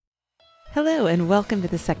Hello and welcome to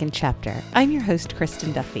the second chapter. I'm your host,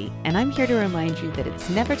 Kristen Duffy, and I'm here to remind you that it's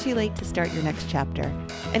never too late to start your next chapter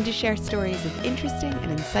and to share stories of interesting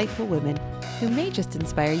and insightful women who may just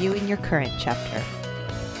inspire you in your current chapter.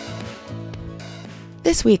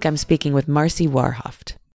 This week, I'm speaking with Marci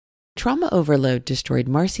Warhaft. Trauma overload destroyed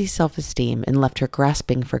Marci's self-esteem and left her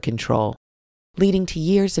grasping for control, leading to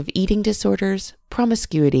years of eating disorders,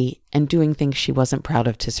 promiscuity, and doing things she wasn't proud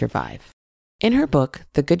of to survive. In her book,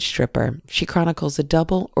 The Good Stripper, she chronicles a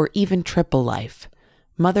double or even triple life,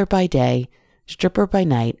 mother by day, stripper by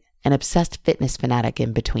night, and obsessed fitness fanatic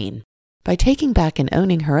in between. By taking back and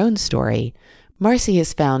owning her own story, Marci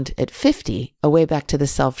has found, at 50, a way back to the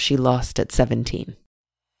self she lost at 17.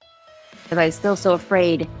 I was still so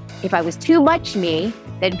afraid if I was too much me,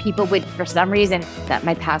 then people would, for some reason, that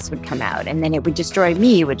my past would come out and then it would destroy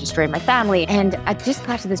me, it would destroy my family. And I just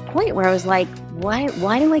got to this point where I was like, why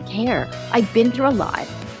do I care? I've been through a lot.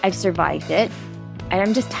 I've survived it. And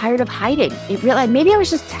I'm just tired of hiding. Maybe I was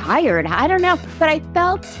just tired. I don't know. But I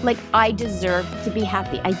felt like I deserved to be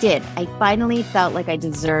happy. I did. I finally felt like I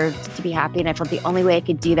deserved to be happy. And I felt the only way I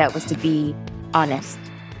could do that was to be honest.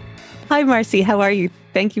 Hi, Marci. How are you?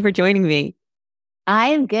 Thank you for joining me. I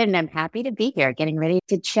am good, and I'm happy to be here, getting ready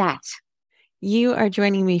to chat. You are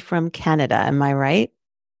joining me from Canada, am I right?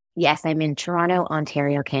 Yes, I'm in Toronto,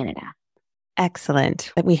 Ontario, Canada.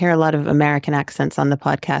 Excellent. We hear a lot of American accents on the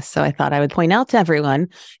podcast, so I thought I would point out to everyone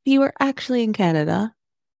you are actually in Canada.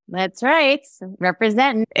 That's right.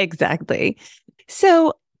 Representing. Exactly.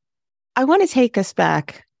 So I want to take us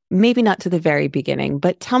back, maybe not to the very beginning,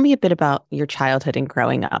 but tell me a bit about your childhood and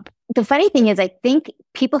growing up. The funny thing is, I think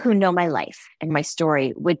people who know my life and my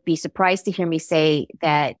story would be surprised to hear me say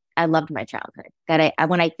that I loved my childhood. That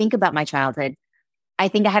when I think about my childhood, I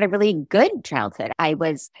think I had a really good childhood. I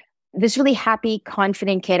was this really happy,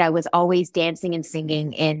 confident kid. I was always dancing and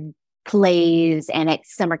singing in plays and at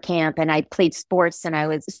summer camp, and I played sports, and I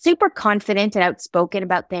was super confident and outspoken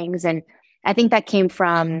about things. And I think that came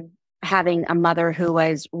from having a mother who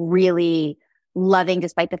was really loving,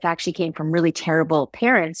 despite the fact she came from really terrible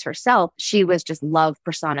parents herself. She was just love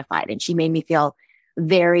personified, and she made me feel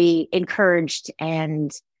very encouraged and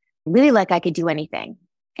really like I could do anything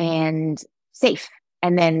and safe.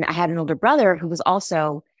 And then I had an older brother who was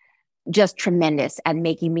also just tremendous at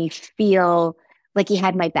making me feel like he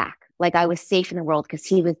had my back, like I was safe in the world because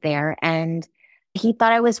he was there, and he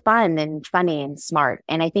thought I was fun and funny and smart.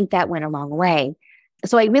 And I think that went a long way.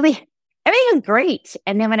 So everything was great.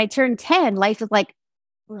 And then when I turned 10, life was like,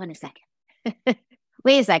 hold on a second.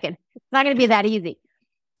 Wait a second. It's not going to be that easy.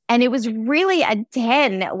 And it was really at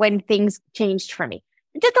 10 when things changed for me.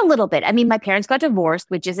 Just a little bit. I mean, my parents got divorced,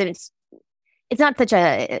 which it's not such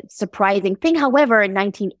a surprising thing. However, in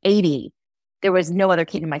 1980, there was no other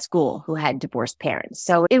kid in my school who had divorced parents.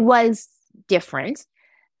 So it was different.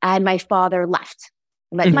 And my father left.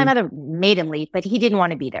 My mother made him leave, but he didn't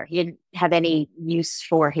want to be there. He didn't have any use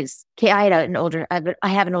for his kid. I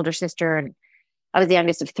have an older sister, and I was the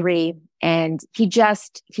youngest of three. And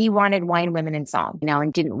he wanted wine, women, and song,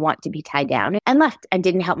 and didn't want to be tied down, and left and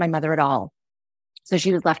didn't help my mother at all. So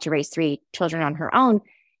she was left to raise three children on her own.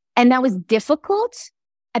 And that was difficult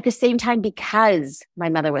at the same time because my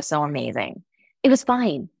mother was so amazing. It was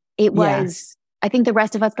fine. It was, I think the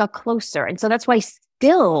rest of us got closer. And so that's why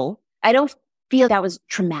I don't feel that was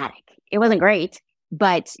traumatic. It wasn't great,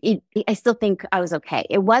 but I still think I was okay.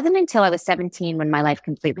 It wasn't until I was 17 when my life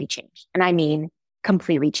completely changed. And I mean,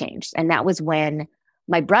 completely changed. And that was when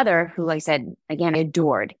my brother, who I said, again, I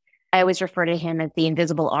adored, I always refer to him as the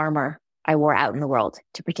invisible armor I wore out in the world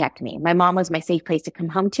to protect me. My mom was my safe place to come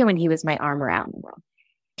home to, and he was my armor out in the world.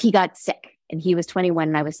 He got sick, and he was 21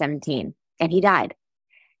 and I was 17, and he died.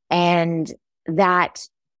 And that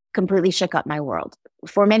completely shook up my world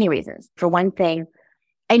for many reasons. For one thing,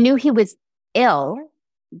 I knew he was ill,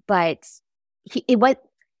 but it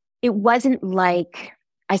wasn't like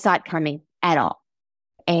I saw it coming at all.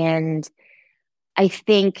 And I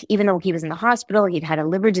think even though he was in the hospital, he'd had a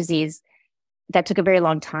liver disease that took a very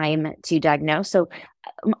long time to diagnose. So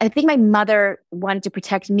I think my mother wanted to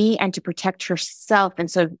protect me and to protect herself. And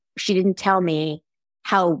so she didn't tell me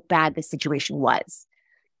how bad the situation was.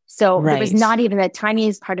 So There was not even the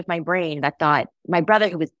tiniest part of my brain that thought my brother,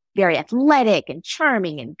 who was very athletic and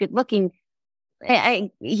charming and good looking,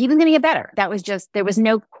 he was going to get better. That was there was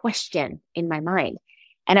no question in my mind.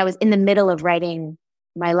 And I was in the middle of writing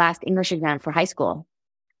my last English exam for high school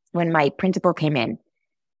when my principal came in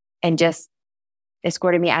and just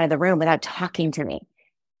escorted me out of the room without talking to me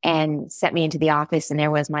and sent me into the office. And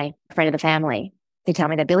there was my friend of the family to tell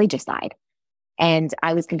me that Billy just died. And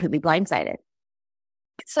I was completely blindsided.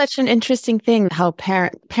 It's such an interesting thing how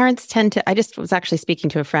parents tend to. I just was actually speaking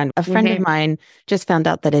to a friend. A friend of mine just found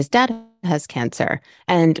out that his dad has cancer.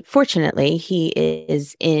 And fortunately, he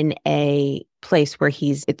is in a place where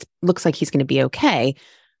it looks like he's going to be okay.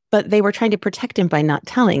 But they were trying to protect him by not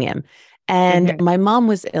telling him. And my mom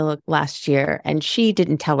was ill last year, and she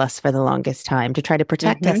didn't tell us for the longest time to try to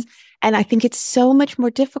protect us. And I think it's so much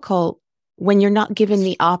more difficult when you're not given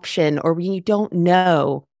the option or when you don't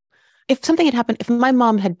know. If something had happened, if my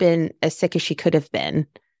mom had been as sick as she could have been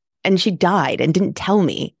and she died and didn't tell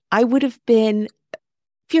me, I would have been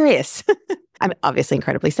furious. I'm obviously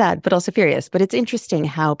incredibly sad, but also furious. But it's interesting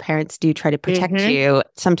how parents do try to protect you,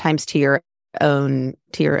 sometimes to your own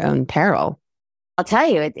peril. I'll tell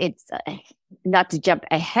you, it's not to jump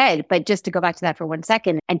ahead, but just to go back to that for 1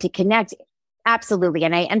 second and to connect. Absolutely.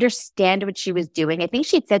 And I understand what she was doing. I think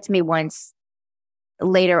she had said to me once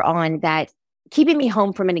later on that keeping me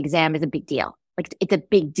home from an exam is a big deal. Like, it's a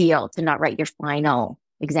big deal to not write your final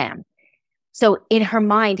exam. So in her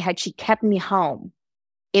mind, had she kept me home,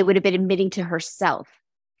 it would have been admitting to herself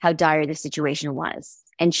how dire the situation was.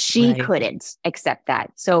 And she couldn't accept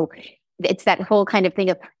that. So it's that whole kind of thing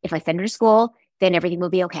of, if I send her to school, then everything will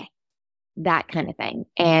be okay. That kind of thing.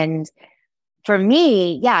 And for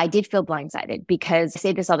me, yeah, I did feel blindsided, because I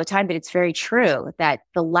say this all the time, but it's very true that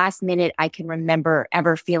the last minute I can remember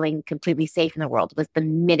ever feeling completely safe in the world was the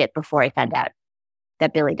minute before I found out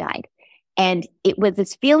that Billy died. And it was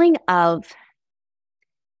this feeling of,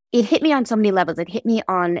 it hit me on so many levels. It hit me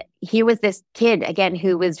on, here was this kid, again,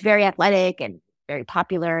 who was very athletic and very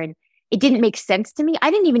popular, and it didn't make sense to me.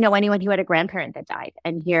 I didn't even know anyone who had a grandparent that died.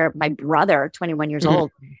 And here, my brother, 21 years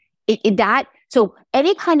old, so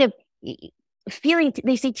any kind of feeling,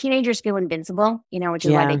 they say teenagers feel invincible, which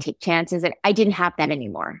is why they take chances. And I didn't have that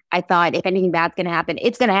anymore. I thought, if anything bad's going to happen,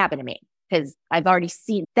 it's going to happen to me, because I've already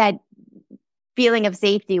seen that. Feeling of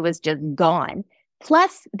safety was just gone.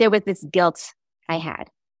 Plus, there was this guilt I had.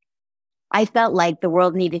 I felt like the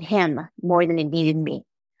world needed him more than it needed me.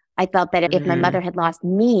 I felt that if my mother had lost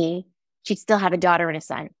me, she'd still have a daughter and a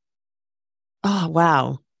son. Oh,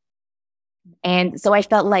 wow. And so I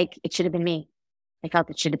felt like it should have been me. I felt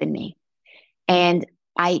it should have been me. And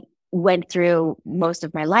I went through most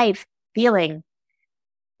of my life feeling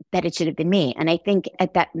that it should have been me. And I think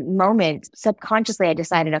at that moment, subconsciously, I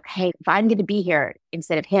decided, okay, if I'm going to be here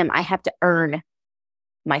instead of him, I have to earn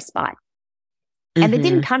my spot. And it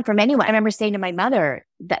didn't come from anyone. I remember saying to my mother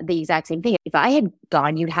the exact same thing. If I had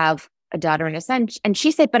gone, you'd have a daughter and a son. And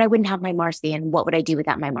she said, but I wouldn't have my Marci. And what would I do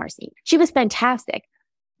without my Marci? She was fantastic.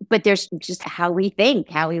 But there's just how we think,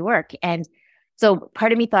 how we work. And so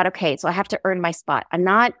part of me thought, okay, so I have to earn my spot. I'm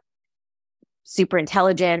not super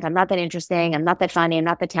intelligent. I'm not that interesting. I'm not that funny. I'm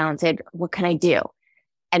not that talented. What can I do?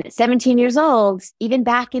 And at 17 years old, even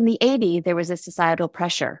back in the 80s, there was a societal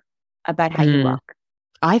pressure about how you look.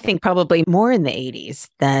 I think probably more in the 80s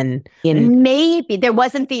than Maybe there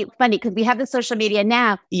wasn't the funny, because we have the social media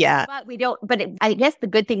now. Yeah. But we don't. But I guess the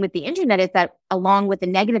good thing with the internet is that along with the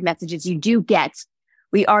negative messages,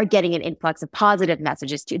 we are getting an influx of positive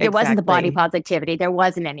messages too. There wasn't the body positivity. There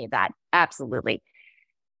wasn't any of that. Absolutely.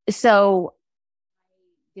 So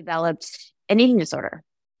I developed an eating disorder.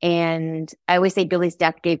 And I always say Billy's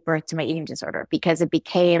death gave birth to my eating disorder, because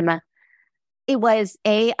it was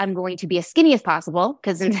I'm going to be as skinny as possible,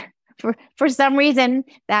 because for some reason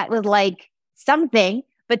that was like something,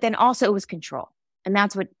 but then also it was control. And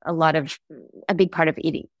that's what a big part of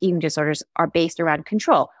eating disorders are based around: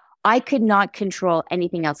 control. I could not control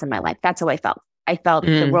anything else in my life. That's how I felt. I felt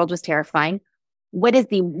the world was terrifying. What is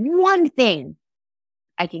the one thing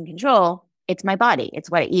I can control? It's my body. It's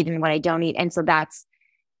what I eat and what I don't eat. And so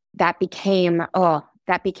that became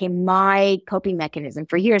my coping mechanism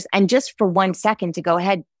for years. And just for 1 second to go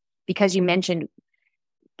ahead, because you mentioned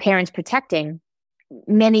parents protecting,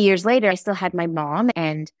 many years later, I still had my mom,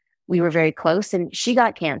 and we were very close, and she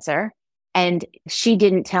got cancer, and she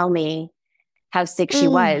didn't tell me how sick she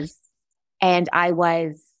was. And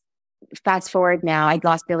fast forward now, I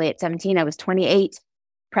lost Billy at 17. I was 28,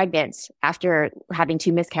 pregnant after having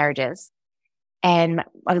 2 miscarriages. And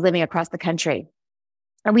I was living across the country.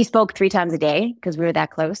 And we spoke 3 times a day because we were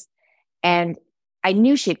that close. And I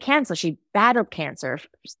knew she had cancer. She battled cancer,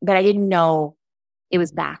 but I didn't know it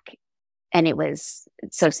was back. And it was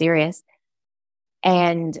so serious.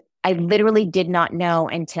 And I literally did not know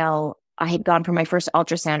until I had gone for my first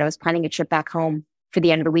ultrasound. I was planning a trip back home for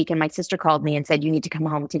the end of the week. And my sister called me and said, you need to come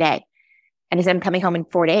home today. And I said, I'm coming home in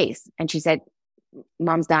 4 days. And she said,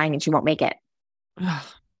 Mom's dying and she won't make it.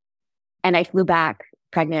 And I flew back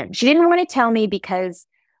pregnant. She didn't want to tell me because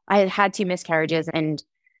I had had 2 miscarriages, and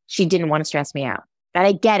she didn't want to stress me out. And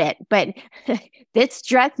I get it, but it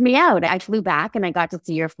stressed me out. I flew back and I got to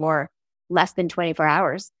see her for less than 24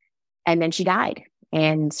 hours. And then she died.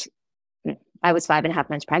 And I was 5.5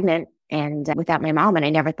 months pregnant and without my mom. And I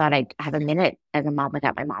never thought I'd have a minute as a mom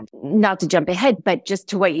without my mom. Not to jump ahead, but just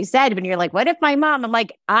to what you said, when you're like, what if my mom? I'm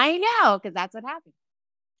like, I know, because that's what happened.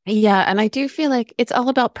 Yeah. And I do feel like it's all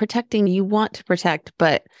about protecting. You want to protect,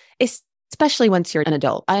 but especially once you're an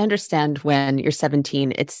adult. I understand when you're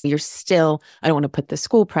 17, you're still, I don't want to put the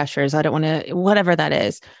school pressures. I don't want to, whatever that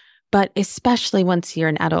is. But especially once you're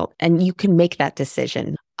an adult and you can make that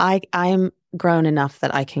decision. I'm grown enough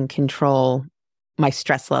that I can control my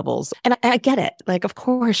stress levels. And I get it. Like, of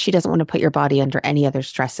course, she doesn't want to put your body under any other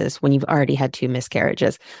stresses when you've already had 2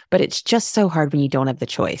 miscarriages. But it's just so hard when you don't have the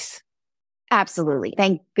choice. Absolutely.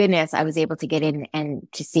 Thank goodness I was able to get in and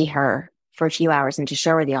to see her for a few hours and to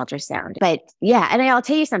show her the ultrasound. But yeah, and I'll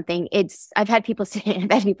tell you something. I've had people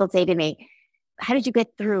say to me, how did you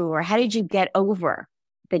get through, or how did you get over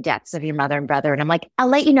the deaths of your mother and brother? And I'm like, I'll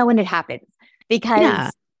let you know when it happens,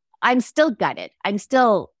 because I'm still gutted. I'm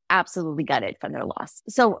still absolutely gutted from their loss.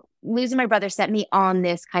 So losing my brother set me on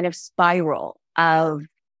this kind of spiral of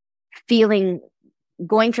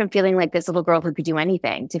going from feeling like this little girl who could do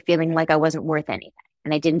anything to feeling like I wasn't worth anything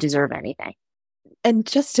and I didn't deserve anything. And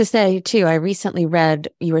just to say too, I recently read,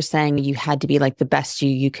 you were saying you had to be like the best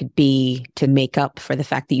you could be to make up for the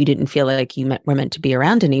fact that you didn't feel like you were meant to be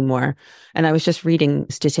around anymore. And I was just reading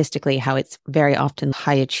statistically how it's very often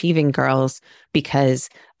high achieving girls because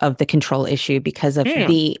of the control issue, because of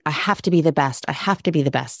I have to be the best. I have to be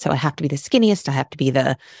the best. So I have to be the skinniest. I have to be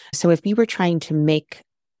so if you were trying to make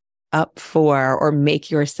up for or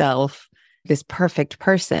make yourself this perfect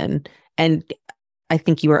person, and I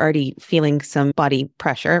think you were already feeling some body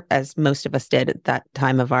pressure, as most of us did at that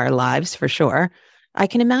time of our lives, for sure. I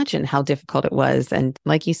can imagine how difficult it was. And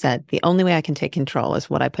like you said, the only way I can take control is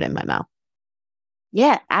what I put in my mouth.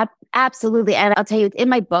 Yeah, absolutely. And I'll tell you, in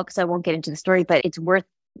my book, so I won't get into the story, but it's worth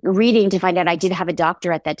reading to find out I did have a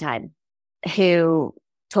doctor at that time who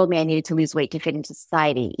told me I needed to lose weight to fit into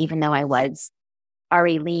society, even though I was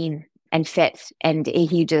already lean and fit. And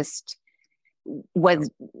he just was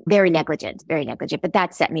very negligent, but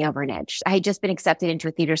that set me over an edge. I had just been accepted into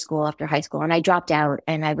a theater school after high school and I dropped out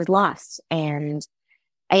and I was lost and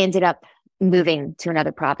I ended up moving to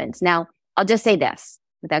another province. Now, I'll just say this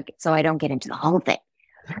so I don't get into the whole thing.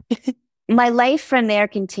 My life from there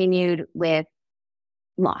continued with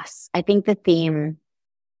loss. I think the theme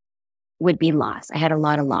would be loss. I had a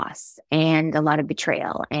lot of loss and a lot of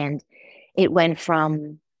betrayal. And it went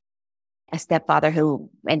from a stepfather who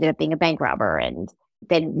ended up being a bank robber, and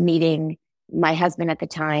then meeting my husband at the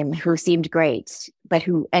time who seemed great, but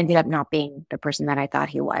who ended up not being the person that I thought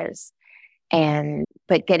he was.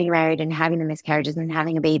 But getting married and having the miscarriages and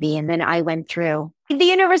having a baby. And then I went through, the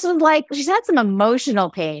universe was like, she's had some emotional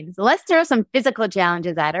pain. So let's throw some physical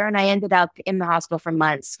challenges at her. And I ended up in the hospital for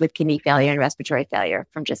months with kidney failure and respiratory failure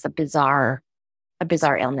from just a bizarre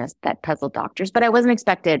illness that puzzled doctors. But I wasn't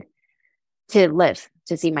expected to live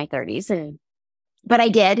to see my 30s. But I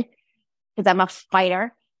did, because I'm a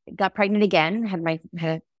fighter. Got pregnant again, had my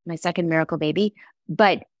second miracle baby.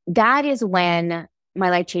 But that is when my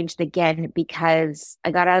life changed again, because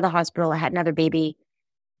I got out of the hospital. I had another baby,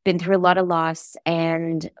 been through a lot of loss,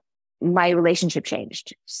 and my relationship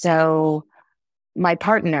changed. So my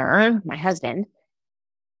partner, my husband,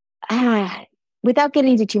 without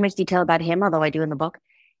getting into too much detail about him, although I do in the book,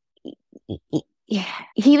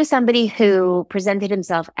 he was somebody who presented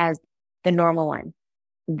himself as the normal one,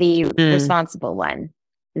 the responsible one,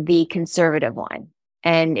 the conservative one.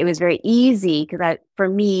 And it was very easy for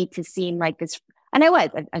me to seem like this. And I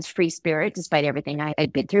was free spirit despite everything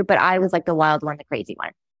I'd been through, but I was like the wild one, the crazy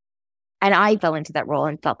one. And I fell into that role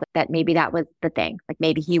and felt that maybe that was the thing. Like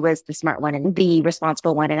maybe he was the smart one and the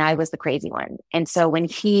responsible one, and I was the crazy one. And so when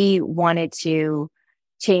he wanted to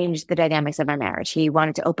change the dynamics of our marriage, he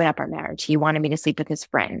wanted to open up our marriage, he wanted me to sleep with his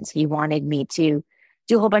friends, he wanted me to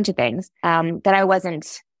do a whole bunch of things that I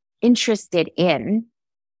wasn't interested in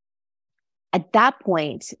at that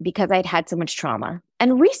point, because I'd had so much trauma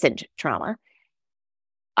and recent trauma.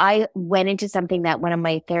 I went into something that one of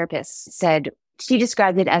my therapists said, she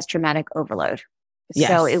described it as traumatic overload. Yes.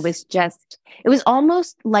 So it was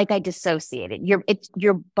almost like I dissociated.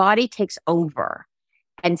 Your body takes over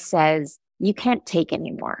and says, you can't take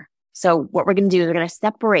anymore. So what we're going to do is we're going to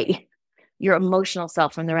separate your emotional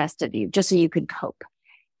self from the rest of you just so you could cope.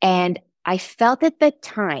 And I felt at the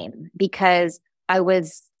time, because I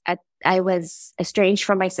was estranged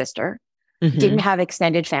from my sister, didn't have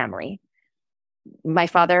extended family. My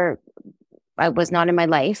father was not in my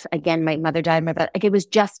life. Again, my mother died. It was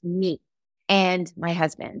just me. and my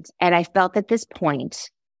husband. And I felt at this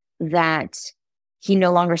point that he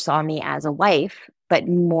no longer saw me as a wife, but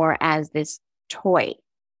more as this toy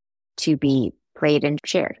to be played and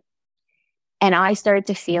shared. And I started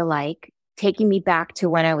to feel like taking me back to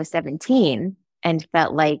when I was 17 and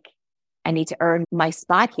felt like I need to earn my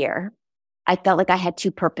spot here. I felt like I had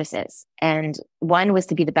two purposes. And one was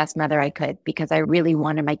to be the best mother I could, because I really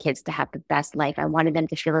wanted my kids to have the best life. I wanted them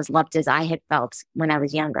to feel as loved as I had felt when I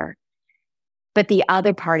was younger. But the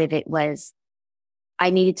other part of it was I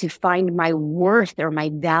needed to find my worth or my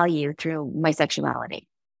value through my sexuality.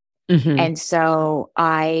 Mm-hmm. And so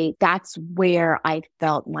that's where I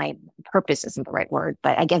felt my purpose isn't the right word,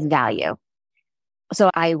 but I guess value. So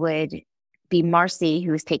I would be Marci,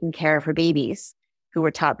 who was taking care of her babies, who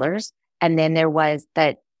were toddlers. And then there was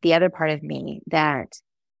the other part of me that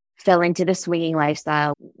fell into the swinging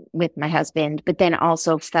lifestyle with my husband, but then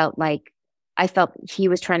also felt like I felt he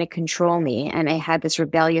was trying to control me. And I had this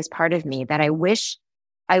rebellious part of me that I wish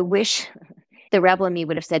the rebel in me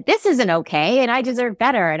would have said, this isn't okay, and I deserve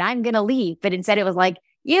better, and I'm going to leave. But instead it was like,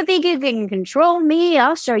 you think you can control me?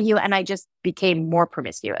 I'll show you. And I just became more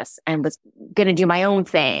promiscuous and was going to do my own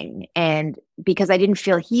thing. And because I didn't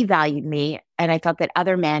feel he valued me, and I felt that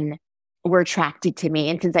other men were attracted to me.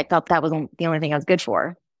 And since I felt that was the only thing I was good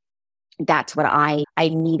for, that's what I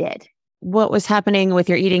needed. What was happening with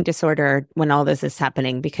your eating disorder when all this is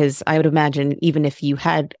happening? Because I would imagine even if you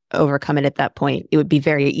had overcome it at that point, it would be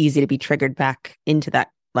very easy to be triggered back into that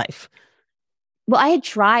life. Well, I had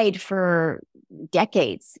tried for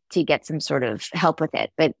decades to get some sort of help with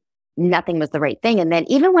it, but nothing was the right thing. And then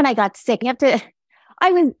even when I got sick,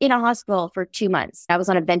 I was in a hospital for 2 months. I was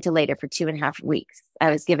on a ventilator for 2.5 weeks.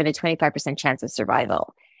 I was given a 25% chance of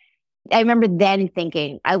survival. I remember then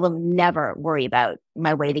thinking, I will never worry about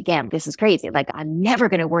my weight again. This is crazy. Like, I'm never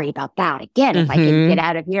going to worry about that again. If I can get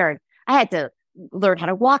out of here. I had to learn how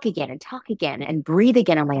to walk again and talk again and breathe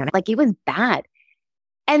again on my own. Like, it was bad.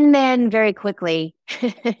 And then very quickly,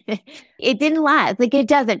 it didn't last. Like, it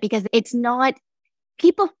doesn't, because it's not,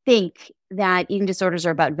 people think that eating disorders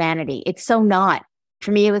are about vanity. It's so not.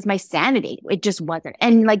 For me, it was my sanity. It just wasn't.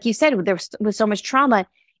 And like you said, there was so much trauma.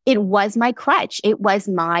 It was my crutch. It was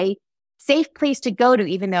my safe place to go to,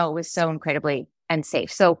 even though it was so incredibly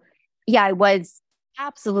unsafe. So yeah, I was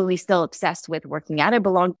absolutely still obsessed with working out. I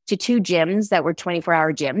belonged to 2 gyms that were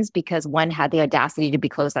 24-hour gyms, because one had the audacity to be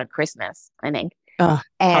closed on Christmas, I think. Oh,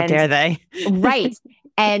 how dare they? Right.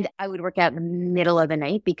 And I would work out in the middle of the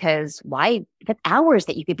night, because why? That's hours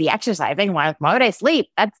that you could be exercising. Why would I sleep?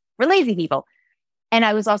 That's for lazy people. And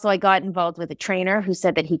I got involved with a trainer who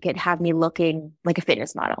said that he could have me looking like a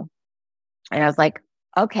fitness model. And I was like,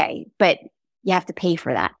 okay, but you have to pay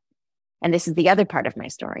for that. And this is the other part of my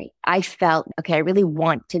story. I felt, okay, I really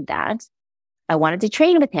wanted that. I wanted to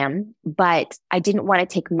train with him, but I didn't want to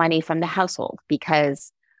take money from the household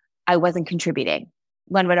because I wasn't contributing.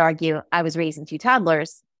 One would argue I was raising 2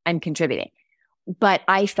 toddlers, I'm contributing. But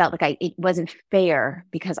I felt like it wasn't fair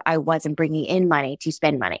because I wasn't bringing in money to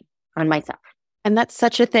spend money on myself. And that's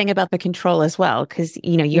such a thing about the control as well, because,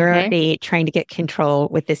 you're already trying to get control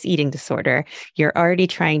with this eating disorder. You're already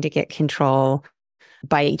trying to get control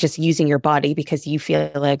by just using your body because you feel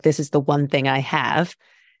like this is the one thing I have.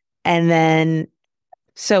 And then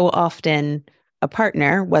so often a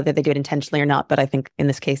partner, whether they do it intentionally or not, but I think in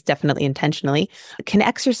this case, definitely intentionally, can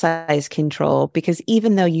exercise control, because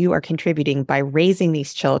even though you are contributing by raising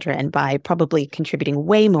these children, by probably contributing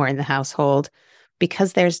way more in the household,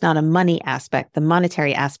 because there's not a money aspect, the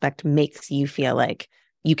monetary aspect makes you feel like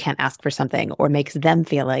you can't ask for something, or makes them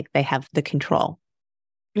feel like they have the control.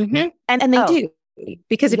 Mm-hmm. And they do,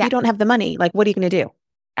 because if you don't have the money, like, what are you going to do?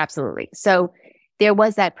 Absolutely. So there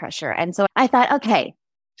was that pressure. And so I thought, okay,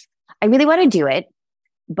 I really want to do it,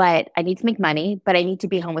 but I need to make money, but I need to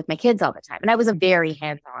be home with my kids all the time. And I was a very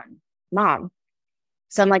hands-on mom.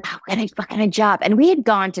 So I'm like, how can I find a job? And we had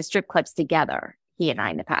gone to strip clubs together, he and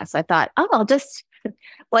I, in the past. So I thought, I'll just,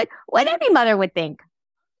 what every mother would think,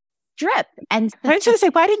 strip. And I was going to say,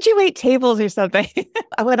 why didn't you wait tables or something?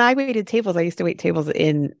 When I waited tables, I used to wait tables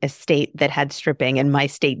in a state that had stripping and my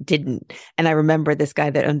state didn't. And I remember this guy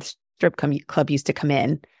that owned the strip club used to come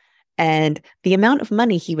in, and the amount of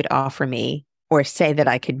money he would offer me or say that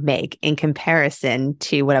I could make in comparison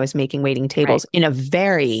to what I was making waiting tables in a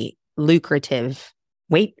very lucrative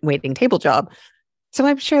waiting table job. So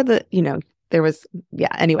I'm sure that, there was,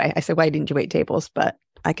 anyway, I said, why didn't you wait tables? But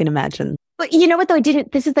I can imagine. But you know what, though?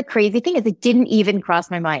 This is the crazy thing, is it didn't even cross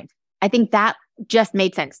my mind. I think that just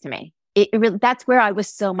made sense to me. It really, that's where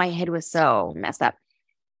my head was so messed up.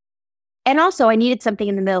 And also, I needed something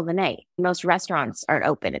in the middle of the night. Most restaurants aren't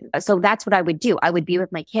open. So that's what I would do. I would be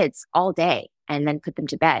with my kids all day and then put them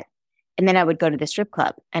to bed. And then I would go to the strip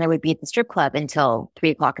club and I would be at the strip club until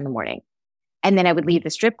 3 o'clock in the morning. And then I would leave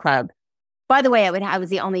the strip club. By the way, I was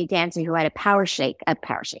the only dancer who had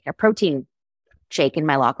a protein shake in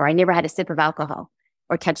my locker. I never had a sip of alcohol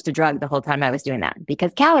or touched a drug the whole time I was doing that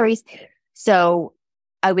because calories. So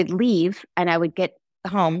I would leave and I would get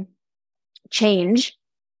home, change,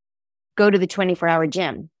 go to the 24-hour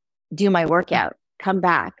gym, do my workout, come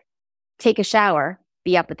back, take a shower,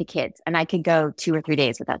 be up with the kids. And I could go 2 or 3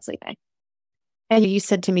 days without sleeping. And you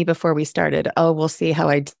said to me before we started, oh, we'll see how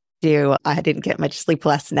I do. I didn't get much sleep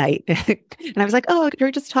last night. And I was like, oh,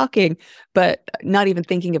 you're just talking, but not even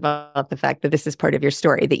thinking about the fact that this is part of your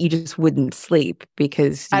story, that you just wouldn't sleep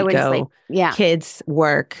because you go, yeah, kids,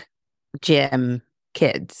 work, gym,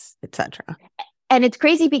 kids, etc. And it's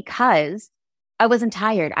crazy because I wasn't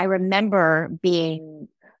tired. I remember being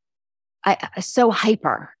so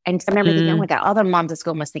hyper. And I remember thinking, oh my God, all the moms at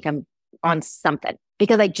school must think I'm on something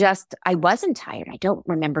because I wasn't tired. I don't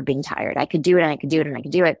remember being tired. I could do it and I could do it and I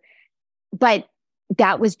could do it. But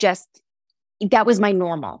that was my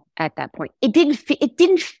normal at that point. It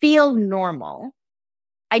didn't feel normal.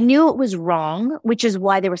 I knew it was wrong, which is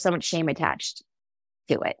why there was so much shame attached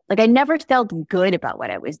to it. Like I never felt good about what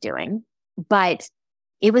I was doing, but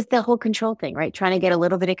it was the whole control thing, right? Trying to get a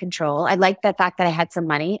little bit of control. I liked the fact that I had some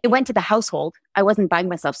money. It went to the household. I wasn't buying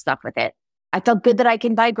myself stuff with it. I felt good that I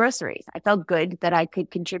can buy groceries. I felt good that I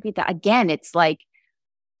could contribute that. Again, it's like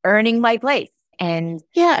earning my place. And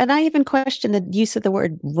yeah, and I even question the use of the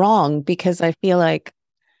word wrong because I feel like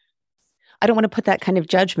I don't want to put that kind of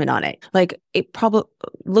judgment on it. Like it probably,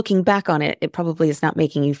 looking back on it, it probably is not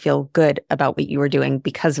making you feel good about what you were doing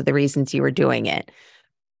because of the reasons you were doing it.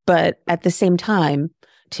 But at the same time,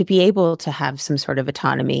 to be able to have some sort of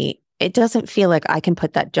autonomy, it doesn't feel like I can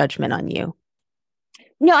put that judgment on you.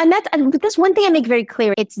 No, and that's one thing I make very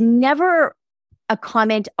clear. It's never a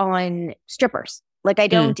comment on strippers. Like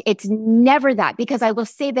it's never that because I will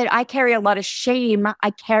say that I carry a lot of shame.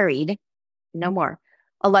 I carried no more,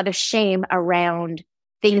 a lot of shame around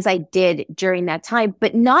things I did during that time,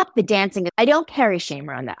 but not the dancing. I don't carry shame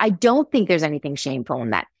around that. I don't think there's anything shameful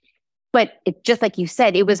in that. But it, just like you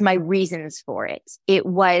said, it was my reasons for it. It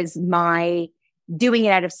was my doing it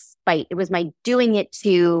out of spite. It was my doing it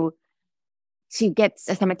to get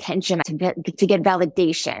some attention, to get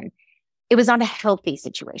validation. It was not a healthy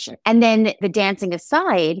situation. And then the dancing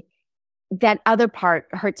aside, that other part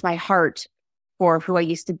hurts my heart for who I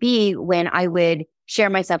used to be when I would share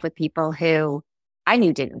myself with people who I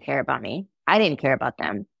knew didn't care about me. I didn't care about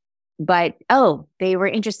them. But, oh, they were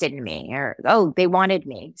interested in me or, oh, they wanted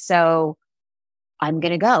me. So I'm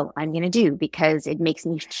going to go. I'm going to do because it makes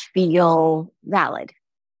me feel valid.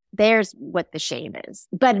 There's what the shame is,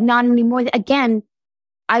 but not anymore. Again,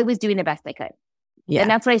 I was doing the best I could. Yeah. And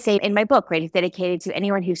that's what I say in my book, right? It's dedicated to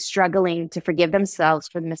anyone who's struggling to forgive themselves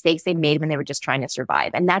for the mistakes they made when they were just trying to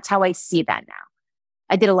survive. And that's how I see that now.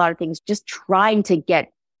 I did a lot of things just trying to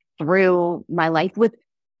get through my life with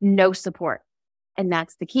no support. And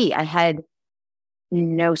that's the key. I had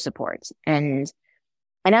no support and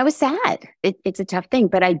I was sad. It's a tough thing,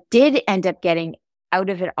 but I did end up getting out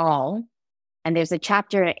of it all. And there's a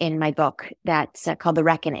chapter in my book that's called The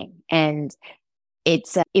Reckoning. And it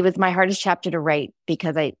was my hardest chapter to write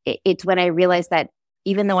because it's when I realized that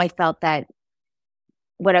even though I felt that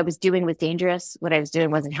what I was doing was dangerous, what I was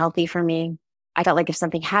doing wasn't healthy for me, I felt like if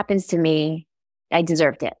something happens to me, I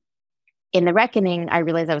deserved it. In The Reckoning, I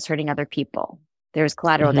realized I was hurting other people. There was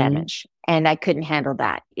collateral damage and I couldn't handle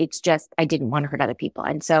that. It's just, I didn't want to hurt other people.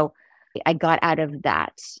 And so I got out of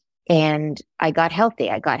that and I got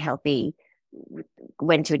healthy.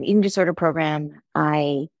 Went to an eating disorder program.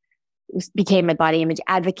 I became a body image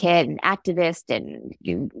advocate and activist and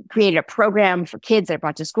created a program for kids that I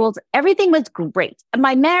brought to schools. Everything was great.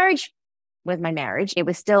 My marriage was my marriage.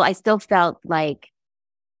 I still felt like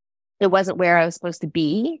it wasn't where I was supposed to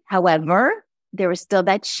be. However, there was still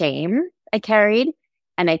that shame I carried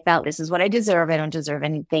and I felt this is what I deserve. I don't deserve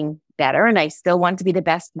anything better. And I still want to be the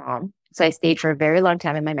best mom. So I stayed for a very long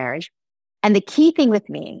time in my marriage. And the key thing with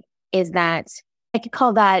me is that I could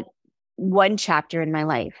call that one chapter in my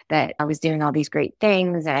life that I was doing all these great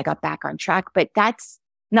things and I got back on track, but that's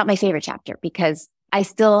not my favorite chapter because I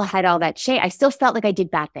still had all that shame. I still felt like I did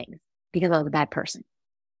bad things because I was a bad person.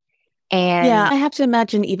 And yeah, I have to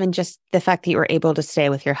imagine even just the fact that you were able to stay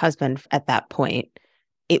with your husband at that point,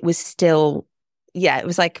 it was still, it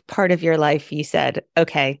was like part of your life. You said,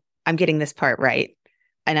 okay, I'm getting this part right.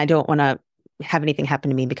 And I don't want to have anything happen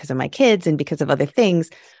to me because of my kids and because of other things.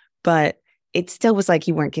 But it still was like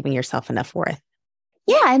you weren't giving yourself enough worth.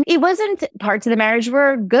 Yeah. And it wasn't, parts of the marriage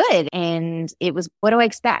were good. And it was, what do I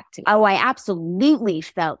expect? Oh, I absolutely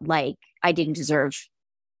felt like I didn't deserve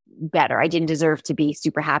better. I didn't deserve to be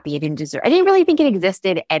super happy. I didn't really think it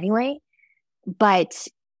existed anyway. But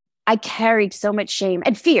I carried so much shame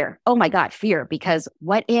and fear. Oh my God, fear. Because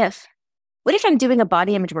what if I'm doing a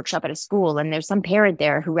body image workshop at a school and there's some parent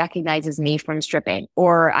there who recognizes me from stripping,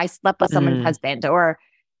 or I slept with someone's husband, or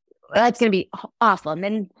that's going to be awful. And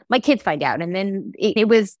then my kids find out. And then it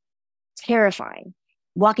was terrifying.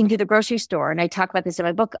 Walking through the grocery store, and I talk about this in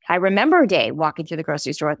my book. I remember a day walking through the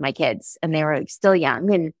grocery store with my kids, and they were still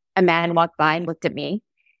young, and a man walked by and looked at me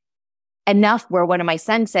enough where one of my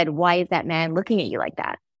sons said, "Why is that man looking at you like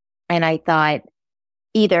that?" And I thought,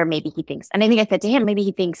 either maybe he thinks, and I think I said to him, maybe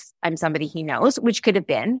he thinks I'm somebody he knows, which could have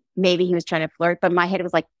been. Maybe he was trying to flirt, but my head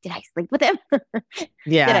was like, did I sleep with him?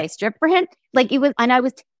 Yeah. Did I strip for him? Like it was, and I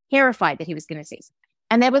was terrified that he was going to say something.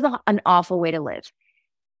 And that was an awful way to live.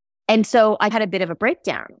 And so I had a bit of a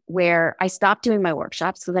breakdown where I stopped doing my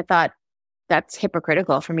workshops because I thought that's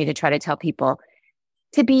hypocritical for me to try to tell people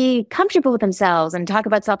to be comfortable with themselves and talk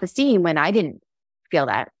about self-esteem when I didn't feel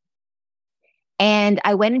that. And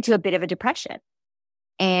I went into a bit of a depression.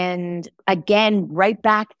 And again, right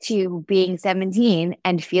back to being 17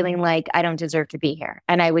 and feeling like I don't deserve to be here.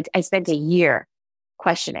 And I spent a year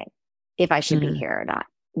questioning if I should be here or not.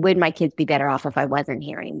 Would my kids be better off if I wasn't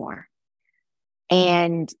here anymore?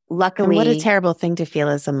 And luckily— And what a terrible thing to feel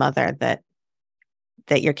as a mother, that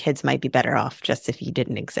your kids might be better off just if you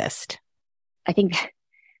didn't exist. I think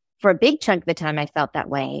for a big chunk of the time I felt that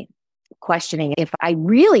way, questioning if I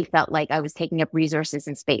really felt like I was taking up resources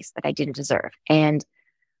and space that I didn't deserve. And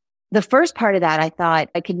the first part of that, I thought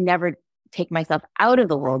I could never take myself out of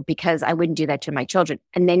the world because I wouldn't do that to my children.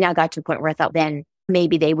 And then I got to a point where I thought then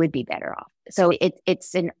maybe they would be better off. So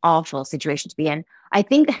it's an awful situation to be in. I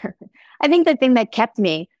think the thing that kept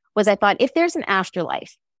me was I thought if there's an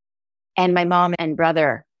afterlife and my mom and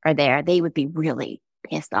brother are there, they would be really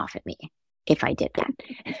pissed off at me if I did that.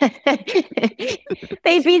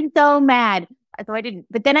 They'd be so mad. So I didn't.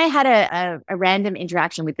 But then I had a random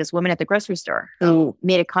interaction with this woman at the grocery store who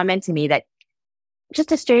made a comment to me that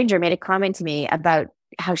just a stranger made a comment to me about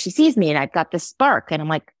how she sees me and I've got this spark. And I'm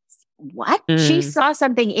like, what? She saw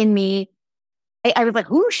something in me. I was like,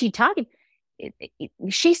 who is she talking?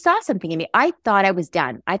 She saw something in me. I thought I was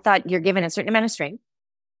done. I thought you're given a certain amount of strength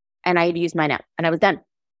and I had used mine up and I was done.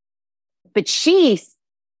 But she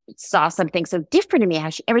saw something so different in me. How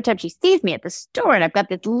every time she sees me at the store and I've got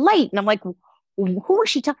this light and I'm like, who is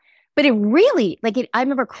she talking? But it really, I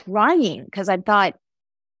remember crying because I thought,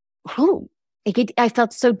 who? I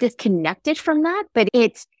felt so disconnected from that, but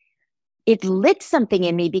it lit something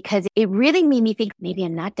in me because it really made me think maybe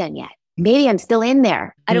I'm not done yet. Maybe I'm still in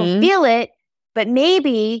there. I don't feel it, but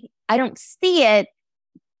maybe I don't see it,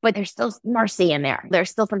 but there's still Marci in there. There's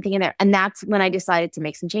still something in there. And that's when I decided to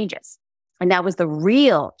make some changes. And that was the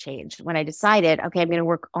real change when I decided, okay, I'm going to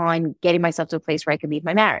work on getting myself to a place where I can leave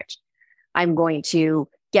my marriage. I'm going to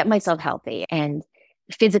get myself healthy and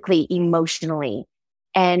physically, emotionally.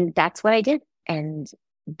 And that's what I did. And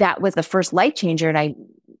that was the first life changer. And I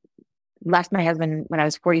left my husband when I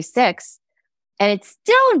was 46. And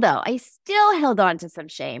I still held on to some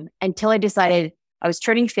shame until I decided I was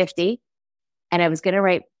turning 50 and I was going to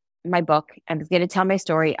write my book. I was going to tell my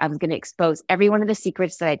story. I was going to expose every one of the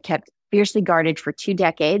secrets that I'd kept fiercely guarded for 2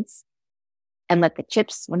 decades and let the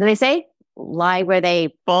chips, what do they say? Lie where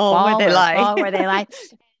they fall where they lie. Fall where they lie.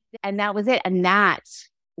 And that was it. And that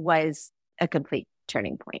was a complete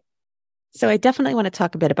turning point. So I definitely want to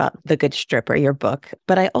talk a bit about The Good Stripper, your book,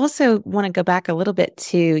 but I also want to go back a little bit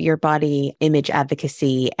to your body image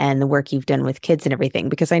advocacy and the work you've done with kids and everything,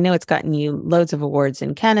 because I know it's gotten you loads of awards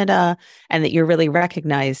in Canada and that you're really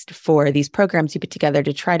recognized for these programs you put together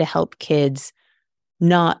to try to help kids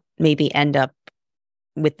not maybe end up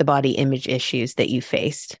with the body image issues that you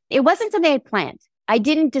faced. It wasn't something I planned. I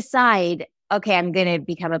didn't decide, okay, I'm going to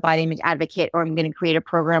become a body image advocate or I'm going to create a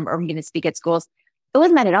program or I'm going to speak at schools. It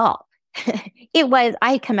wasn't that at all. It was,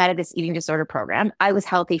 I had come out of this eating disorder program. I was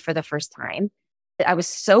healthy for the first time. I was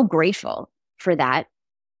so grateful for that.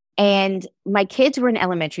 And my kids were in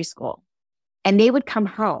elementary school and they would come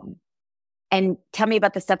home and tell me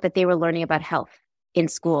about the stuff that they were learning about health in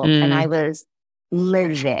school. And I was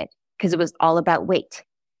livid because it was all about weight.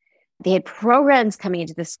 They had programs coming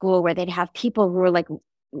into the school where they'd have people who were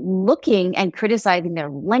looking and criticizing their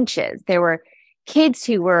lunches. There were kids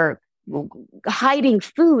who were hiding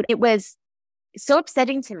food. It was so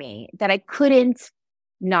upsetting to me that I couldn't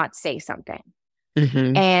not say something.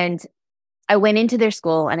 And I went into their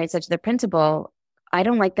school and I said to the principal, I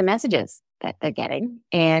don't like the messages. that they're getting.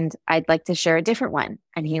 And I'd like to share a different one.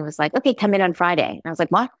 And he was like, okay, come in on Friday. And I was like,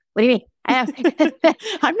 what? What do you mean?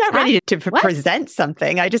 I'm not ready to present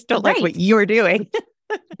something. I just don't like what you're doing.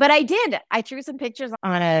 But I did. I threw some pictures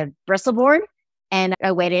on a bristle board and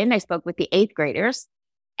I went in, I spoke with the 8th graders,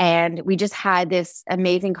 and we just had this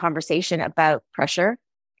amazing conversation about pressure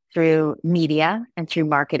through media and through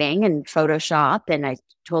marketing and Photoshop. And I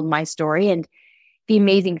told my story. And the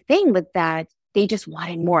amazing thing was that they just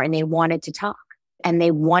wanted more and they wanted to talk and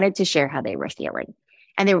they wanted to share how they were feeling.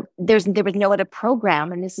 And there was no other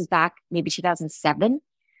program. And this is back maybe 2007.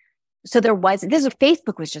 So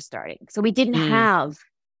Facebook was just starting. So we didn't have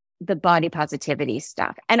the body positivity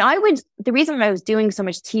stuff. And the reason I was doing so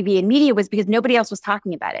much TV and media was because nobody else was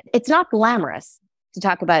talking about it. It's not glamorous to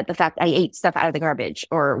talk about the fact I ate stuff out of the garbage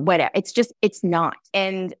or whatever. It's not.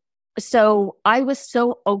 And so I was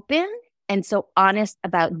so open and so honest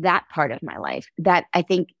about that part of my life that I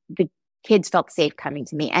think the kids felt safe coming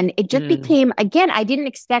to me. And it just became, again, I didn't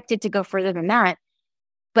expect it to go further than that,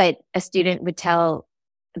 but a student would tell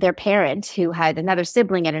their parent who had another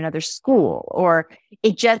sibling at another school, or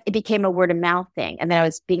it became a word of mouth thing. And then I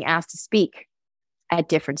was being asked to speak at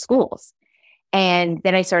different schools. And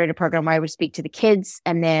then I started a program where I would speak to the kids,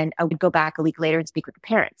 and then I would go back a week later and speak with the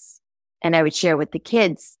parents. And I would share what the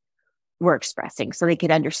kids were expressing so they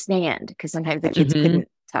could understand, because sometimes the kids couldn't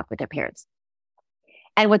talk with their parents.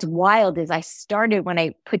 And what's wild is I started, when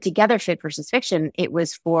I put together Fit versus Fiction, it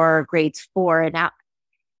was for grades 4 and up.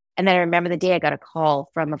 And then I remember the day I got a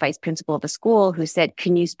call from a vice principal of a school who said,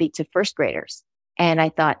 can you speak to first graders? And I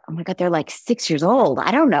thought, oh my God, they're like 6 years old.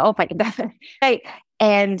 I don't know if I can do that.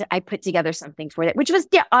 And I put together something for that, which was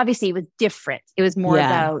obviously it was different. It was more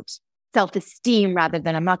about self-esteem rather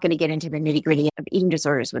than, I'm not going to get into the nitty gritty of eating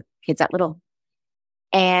disorders with kids that little.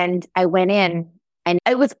 And I went in, and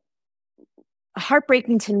it was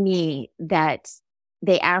heartbreaking to me that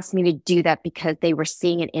they asked me to do that because they were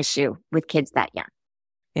seeing an issue with kids that young.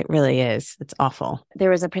 It really is. It's awful. There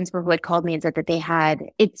was a principal who had called me and said that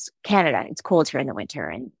it's Canada, it's cold here in the winter.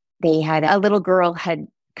 And they had a little girl had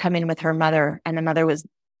come in with her mother, and the mother was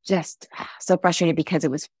just so frustrated because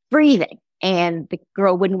it was freezing. And the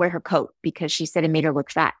girl wouldn't wear her coat because she said it made her look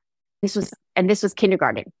fat. This was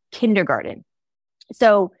kindergarten.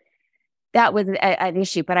 So that was an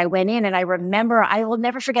issue. But I went in and I remember, I will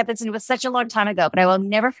never forget this. And it was such a long time ago, but I will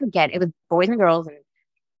never forget. It was boys and girls, and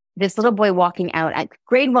this little boy walking out at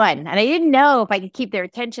grade 1. And I didn't know if I could keep their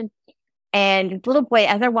attention. And the little boy,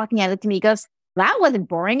 as they're walking out, looked at me, he goes, that wasn't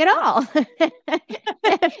boring at all.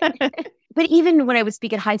 But even when I would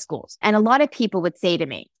speak at high schools, and a lot of people would say to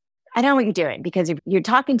me, I don't know what you're doing, because you're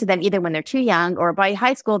talking to them either when they're too young or by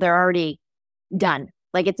high school, they're already done.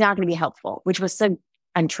 Like, it's not going to be helpful, which was so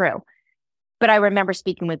untrue. But I remember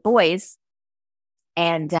speaking with boys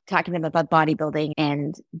and talking to them about bodybuilding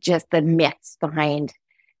and just the myths behind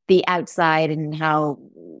the outside and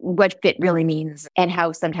what fit really means, and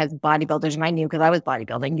how sometimes bodybuilders, and I knew because I was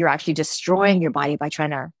bodybuilding, you're actually destroying your body by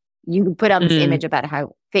you put out this image about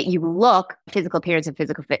how fit you look. Physical appearance and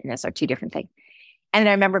physical fitness are two different things. And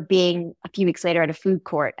I remember being a few weeks later at a food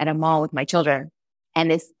court at a mall with my children,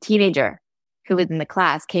 and this teenager who was in the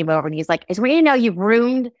class came over and he's like, I just want you to know you've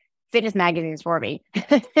ruined fitness magazines for me.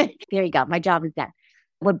 There you go. My job is done.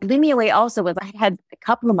 What blew me away also was I had a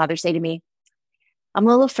couple of mothers say to me, I'm a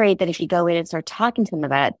little afraid that if you go in and start talking to them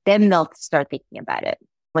about it, then they'll start thinking about it.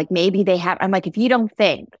 Like maybe I'm like, if you don't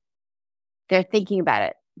think they're thinking about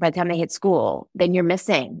it by the time they hit school, then you're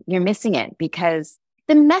missing it, because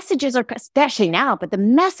the messages are, especially now, but the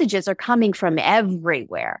messages are coming from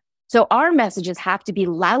everywhere. So our messages have to be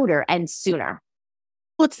louder and sooner.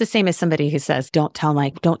 Well, it's the same as somebody who says, don't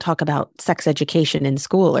talk about sex education in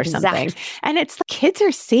school or something. And it's like, kids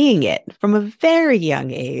are seeing it from a very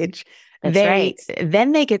young age. That's right.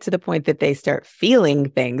 Then they get to the point that they start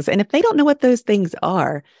feeling things. And if they don't know what those things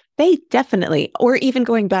are, they definitely, or even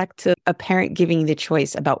going back to a parent giving the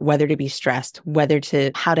choice about whether to be stressed,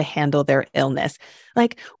 how to handle their illness.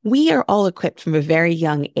 Like, we are all equipped from a very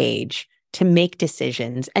young age to make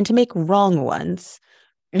decisions and to make wrong ones.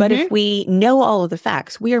 But if we know all of the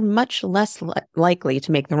facts, we are much less likely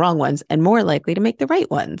to make the wrong ones and more likely to make the right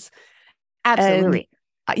ones. Absolutely.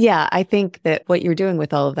 Yeah, I think that what you're doing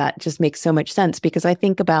with all of that just makes so much sense, because I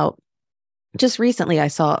think about, just recently I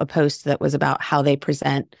saw a post that was about how they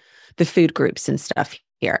present the food groups and stuff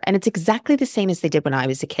here. And it's exactly the same as they did when I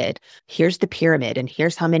was a kid. Here's the pyramid, and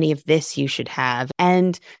here's how many of this you should have.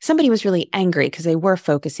 And somebody was really angry because they were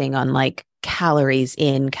focusing on like calories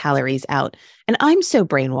in, calories out. And I'm so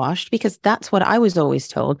brainwashed, because that's what I was always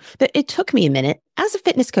told, that it took me a minute as a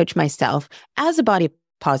fitness coach myself, as a body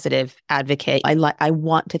positive advocate. I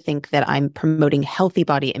want to think that I'm promoting healthy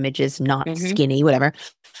body images, not skinny, whatever.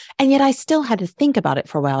 And yet I still had to think about it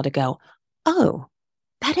for a while to go, oh,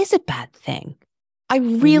 that is a bad thing. I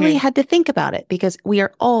really had to think about it because we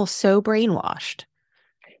are all so brainwashed.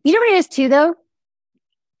 You know what it is too, though?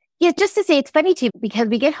 Yeah, just to say, it's funny too, because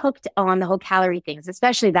we get hooked on the whole calorie things,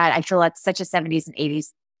 especially that. I feel that's such a 70s and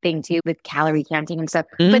 80s thing too, with calorie counting and stuff.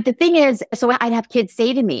 But the thing is, so I'd have kids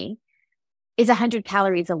say to me, is 100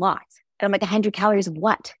 calories a lot? And I'm like, 100 calories of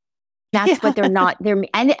what? That's what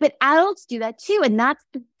but adults do that too. And that's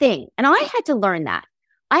the thing. And I had to learn that.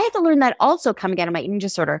 I had to learn that also coming out of my eating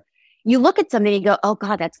disorder. You look at something and you go, oh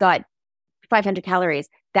God, that's got 500 calories.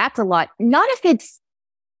 That's a lot. Not if it's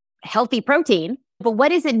healthy protein, but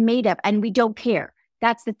what is it made of? And we don't care.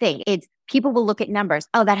 That's the thing. It's people will look at numbers.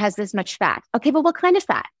 Oh, that has this much fat. Okay, but what kind of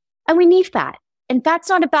fat? And we need fat. And fat's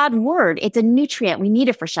not a bad word. It's a nutrient. We need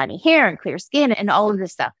it for shiny hair and clear skin and all of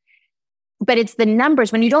this stuff. But it's the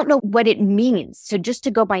numbers when you don't know what it means. So just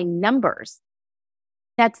to go by numbers,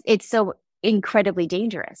 it's so incredibly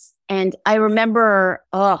dangerous. And I remember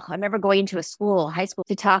going into a school, high school,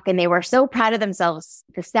 to talk, and they were so proud of themselves,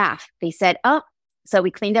 the staff. They said, so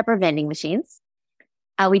we cleaned up our vending machines.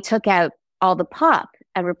 We took out all the pop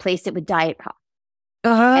and replaced it with diet pop.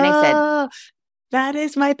 And I said, that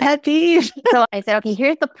is my pet peeve. So I said, okay,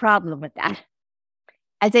 here's the problem with that.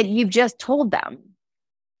 I said, you've just told them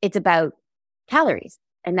it's about calories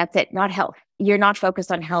and that's it, not health. You're not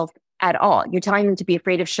focused on health at all. You're telling them to be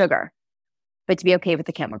afraid of sugar, but to be okay with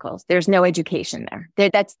the chemicals. There's no education there.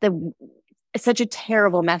 That's such a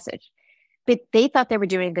terrible message. But they thought they were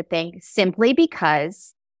doing a good thing simply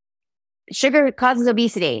because sugar causes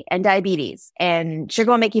obesity and diabetes, and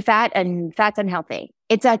sugar will make you fat, and fat's unhealthy.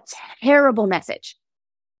 It's a terrible message.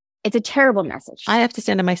 It's a terrible message. I have to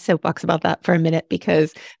stand on my soapbox about that for a minute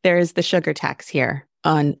because there is the sugar tax here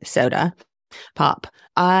on soda pop.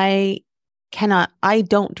 I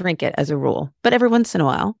don't drink it as a rule, but every once in a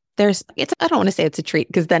while I don't want to say it's a treat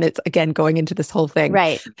because then it's again going into this whole thing.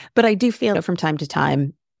 Right. But I do feel from time to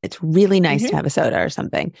time, it's really nice to have a soda or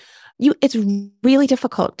something. It's really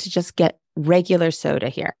difficult to just get regular soda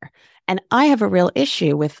here. And I have a real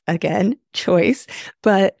issue with, again, choice,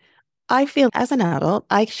 but I feel as an adult,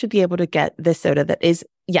 I should be able to get this soda that is,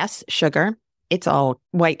 yes, sugar. It's all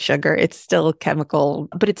white sugar. It's still chemical,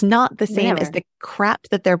 but it's not the same as the crap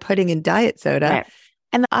that they're putting in diet soda. Right.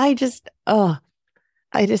 And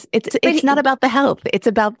it's not about the health. It's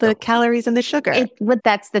about the calories and the sugar.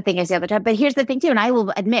 That's the thing I say all the time. But here's the thing too, and I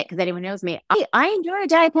will admit, because anyone knows me, I enjoy a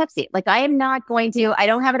Diet Pepsi. Like I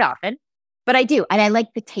don't have it often, but I do. And I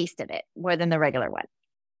like the taste of it more than the regular one.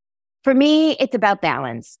 For me, it's about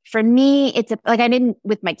balance. For me,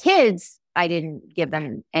 with my kids, I didn't give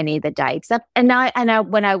them any of the diet stuff. And now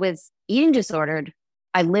when I was eating disordered,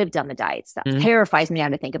 I lived on the diet stuff. It terrifies me now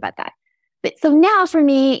to think about that. But so now for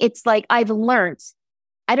me, it's like I've learned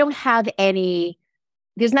I don't have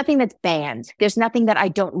there's nothing that's banned. There's nothing that I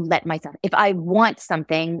don't let myself. If I want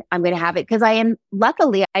something, I'm going to have it because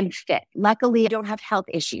luckily I'm fit. Luckily I don't have health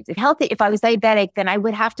issues. If I was diabetic, then I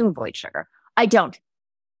would have to avoid sugar. I don't.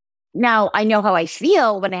 Now I know how I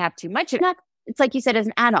feel when I have too much. It's like you said, as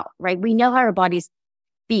an adult, right? We know how our bodies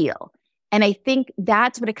feel. And I think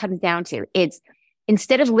that's what it comes down to. It's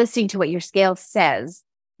instead of listening to what your scale says,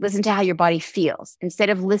 listen to how your body feels. Instead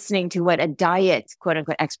of listening to what a diet, quote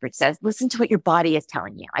unquote, expert says, listen to what your body is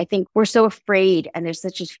telling you. I think we're so afraid and there's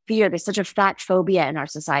such a fear. There's such a fat phobia in our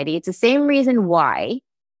society. It's the same reason why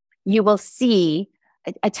you will see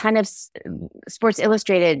a ton of Sports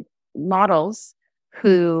Illustrated models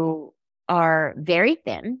who are very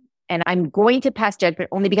thin. And I'm going to pass judgment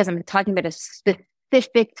only because I'm talking about a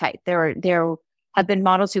specific type. There have been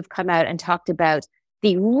models who've come out and talked about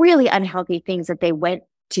the really unhealthy things that they went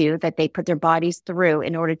to, that they put their bodies through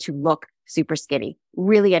in order to look super skinny,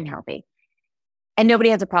 really unhealthy. And nobody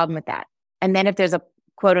has a problem with that. And then if there's a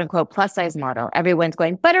quote unquote plus size model, everyone's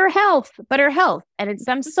going, but her health. And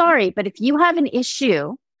I'm sorry, but if you have an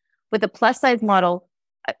issue with a plus size model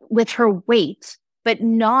with her weight, but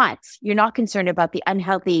you're not concerned about the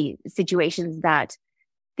unhealthy situations that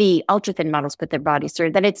the ultra thin models put their bodies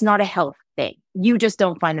through, then it's not a health thing. You just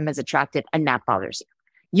don't find them as attractive and that bothers you.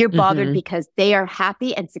 You're bothered because they are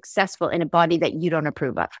happy and successful in a body that you don't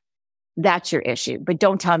approve of. That's your issue. But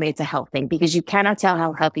don't tell me it's a health thing because you cannot tell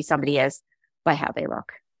how healthy somebody is by how they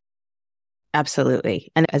look.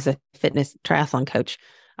 Absolutely. And as a fitness triathlon coach,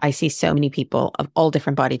 I see so many people of all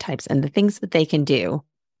different body types and the things that they can do.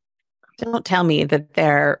 Don't tell me that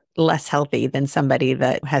they're less healthy than somebody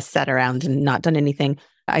that has sat around and not done anything.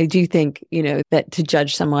 I do think, that to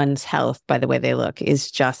judge someone's health by the way they look is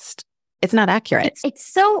just It's not accurate. It's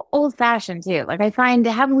so old fashioned too. Like I find,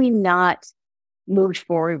 have we not moved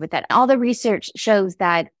forward with that? All the research shows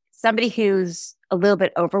that somebody who's a little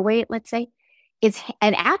bit overweight, let's say, is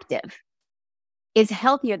and active is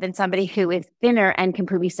healthier than somebody who is thinner and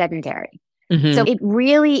completely sedentary. So it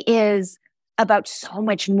really is about so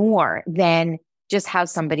much more than just how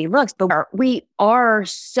somebody looks. But we are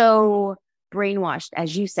so brainwashed,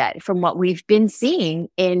 as you said, from what we've been seeing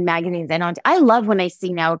in magazines and on. I love when I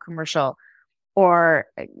see now a commercial or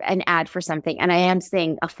an ad for something and I am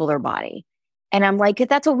seeing a fuller body. And I'm like,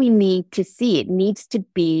 that's what we need to see. It needs to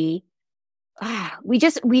be, we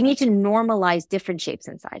need to normalize different shapes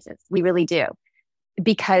and sizes. We really do.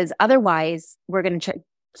 Because otherwise we're going to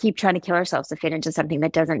keep trying to kill ourselves to fit into something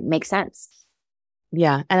that doesn't make sense.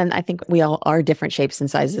 Yeah. And I think we all are different shapes and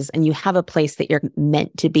sizes, and you have a place that you're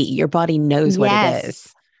meant to be. Your body knows what it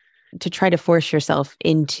is. To try to force yourself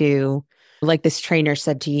into, like this trainer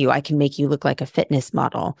said to you, I can make you look like a fitness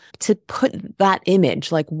model. To put that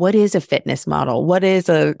image, like what is a fitness model? What is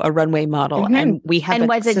a runway model? And we have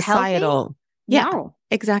a societal. Yeah, no.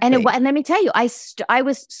 Exactly. And let me tell you, I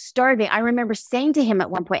was starving. I remember saying to him at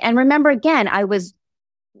one point, and remember again, I was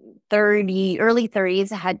early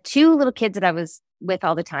 30s, I had 2 little kids that I was with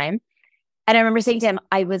all the time. And I remember saying to him,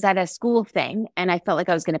 I was at a school thing and I felt like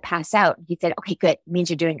I was going to pass out. He said, okay, good. It means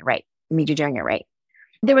you're doing it right. It means you're doing it right.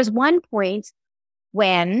 There was one point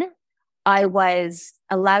when I was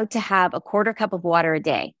allowed to have a 1/4 cup of water a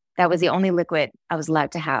day. That was the only liquid I was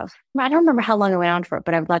allowed to have. I don't remember how long I went on for,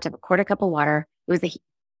 but I was allowed to have a 1/4 cup of water. It was the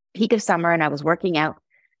peak of summer and I was working out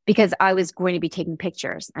because I was going to be taking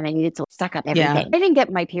pictures and I needed to suck up everything. I didn't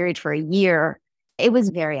get my period for a year. It was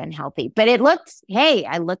very unhealthy, but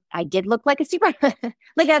I did look like a super,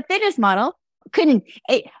 like a fitness model.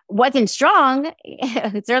 It wasn't strong.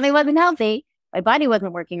 It certainly wasn't healthy. My body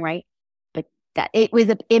wasn't working right, but that it was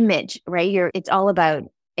an image, right? It's all about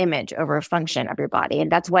image over a function of your body.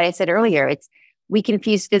 And that's why I said earlier, we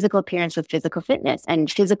confuse physical appearance with physical fitness,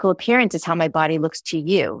 and physical appearance is how my body looks to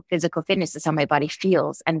you. Physical fitness is how my body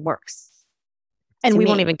feels and works. And we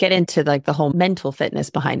won't even get into like the whole mental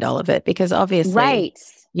fitness behind all of it, because obviously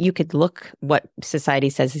you could look what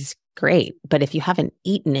society says is great, but if you haven't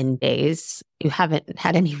eaten in days, you haven't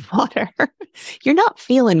had any water, you're not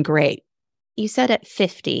feeling great. You said at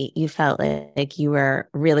 50, you felt like you were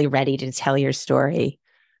really ready to tell your story.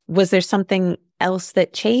 Was there something else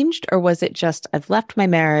that changed, or was it just, I've left my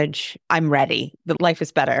marriage, I'm ready, the life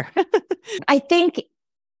is better? I think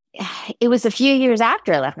it was a few years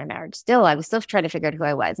after I left my marriage. I was still trying to figure out who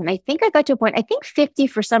I was. And I think I got to a point, I think 50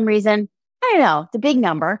 for some reason, I don't know, the big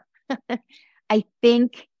number. I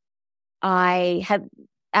think I had,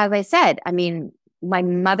 as I said, I mean, my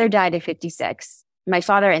mother died at 56. My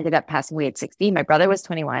father ended up passing away at 60. My brother was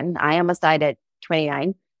 21. I almost died at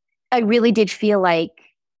 29. I really did feel like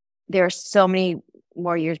there are so many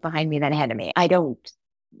more years behind me than ahead of me. I don't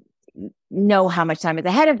know how much time is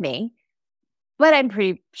ahead of me, but I'm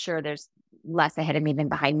pretty sure there's less ahead of me than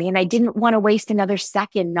behind me. And I didn't want to waste another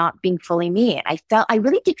second not being fully me. And I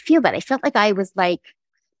really did feel that. I felt like I was like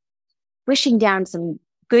pushing down some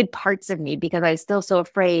good parts of me because I was still so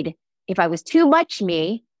afraid if I was too much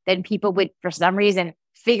me, then people would, for some reason,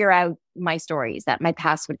 figure out my stories, that my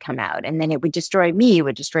past would come out, and then it would destroy me, it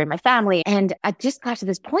would destroy my family. And I just got to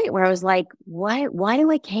this point where I was like, why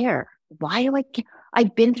do I care? Why do I care?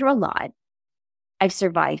 I've been through a lot. I've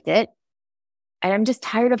survived it. And I'm just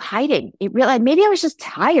tired of hiding. Maybe I was just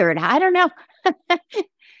tired. I don't know.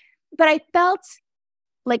 But I felt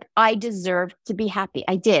like I deserved to be happy.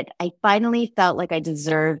 I did. I finally felt like I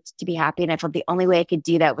deserved to be happy. And I felt the only way I could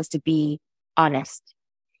do that was to be honest.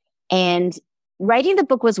 And writing the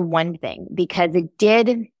book was one thing because it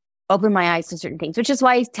did open my eyes to certain things, which is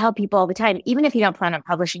why I tell people all the time, even if you don't plan on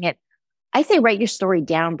publishing it, I say write your story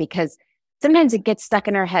down, because sometimes it gets stuck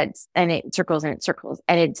in our heads and it circles and it circles.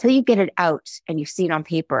 And until you get it out and you see it on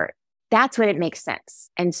paper, that's when it makes sense.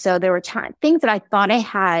 And so there were things that I thought I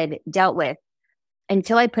had dealt with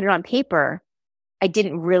until I put it on paper, I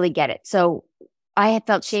didn't really get it. So I had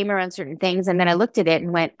felt shame around certain things. And then I looked at it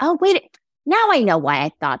and went, oh, wait, now I know why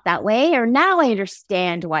I thought that way, or now I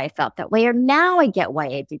understand why I felt that way, or now I get why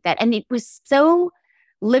I did that. And it was so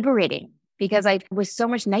liberating because I was so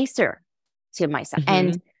much nicer to myself. Mm-hmm.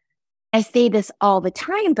 And I say this all the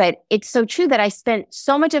time, but it's so true that I spent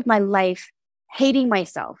so much of my life hating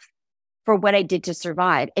myself for what I did to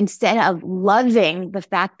survive, instead of loving the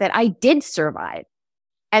fact that I did survive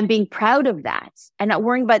and being proud of that and not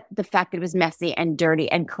worrying about the fact that it was messy and dirty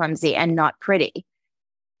and clumsy and not pretty.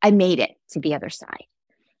 I made it to the other side.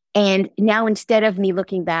 And now, instead of me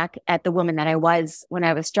looking back at the woman that I was when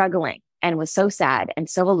I was struggling and was so sad and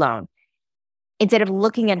so alone, instead of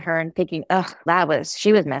looking at her and thinking, oh,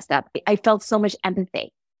 she was messed up. I felt so much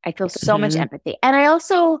empathy. I feel so much empathy. And I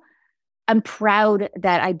also am proud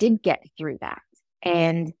that I did get through that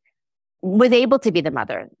and was able to be the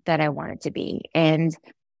mother that I wanted to be. And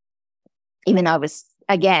even though I was,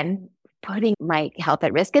 again, putting my health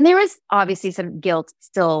at risk, and there was obviously some guilt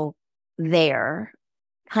still there,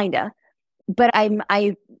 kind of, but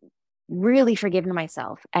I really forgiven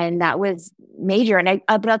myself. And that was major. And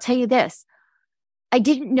but I'll tell you this, I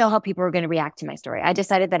didn't know how people were going to react to my story. I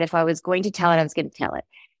decided that if I was going to tell it, I was going to tell it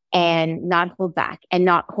and not hold back, and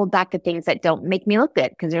not hold back the things that don't make me look good.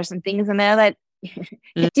 Because there's some things in there that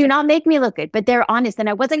do not make me look good, but they're honest. And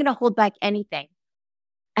I wasn't going to hold back anything.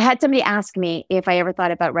 I had somebody ask me if I ever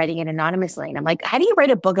thought about writing it anonymously. And I'm like, how do you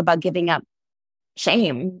write a book about giving up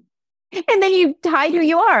shame? And then you hide who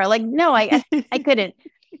you are. Like, no, I couldn't.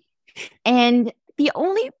 And the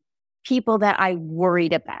only people that I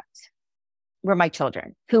worried about were my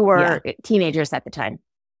children, who were teenagers at the time,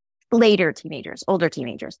 later teenagers, older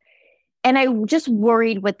teenagers. And I just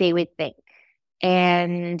worried what they would think.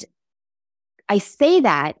 And I say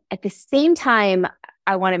that at the same time,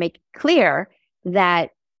 I want to make clear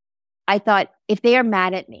that I thought if they are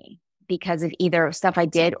mad at me because of either stuff I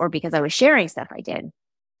did or because I was sharing stuff I did,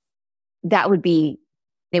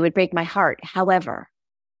 they would break my heart. However,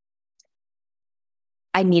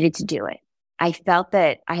 I needed to do it. I felt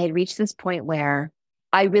that I had reached this point where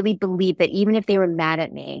I really believed that even if they were mad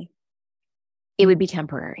at me, it would be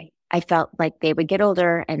temporary. I felt like they would get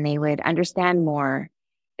older and they would understand more.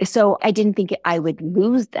 So I didn't think I would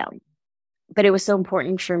lose them, but it was so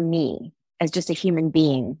important for me as just a human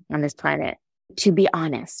being on this planet to be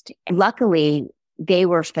honest. And luckily, they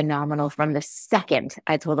were phenomenal from the second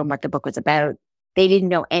I told them what the book was about. They didn't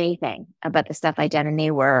know anything about the stuff I'd done,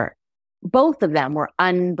 and both of them were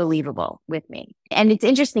unbelievable with me. And it's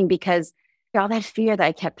interesting because all that fear that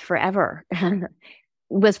I kept forever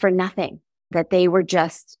was for nothing. That they were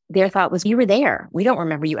their thought was, you were there. We don't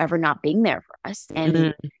remember you ever not being there for us.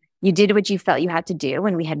 And you did what you felt you had to do.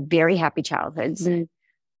 And we had very happy childhoods and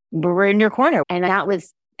we were in your corner. And that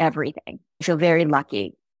was everything. I feel very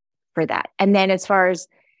lucky for that. And then as far as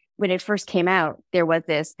when it first came out, there was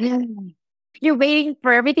this, you're waiting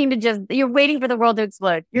for everything to you're waiting for the world to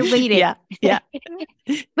explode. You're waiting. Yeah.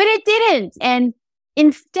 But it didn't. And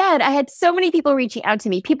instead, I had so many people reaching out to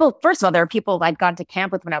me. First of all, there are people I'd gone to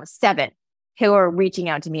camp with when I was 7 who are reaching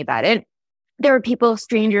out to me about it. There were people,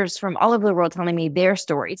 strangers from all over the world telling me their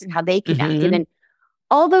stories and how they connected. And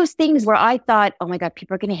all those things where I thought, oh my God,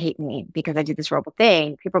 people are going to hate me because I did this horrible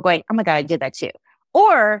thing. People are going, oh my God, I did that too.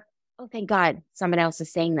 Or, oh, thank God someone else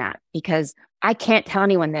is saying that, because I can't tell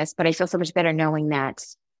anyone this, but I feel so much better knowing that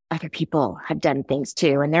other people have done things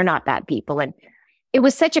too, and they're not bad people. And it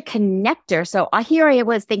was such a connector. So here I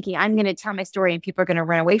was thinking, I'm going to tell my story and people are going to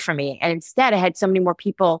run away from me. And instead, I had so many more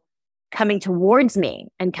people coming towards me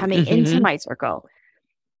and coming into my circle.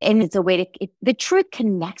 And it's a way the truth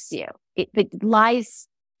connects you. The lies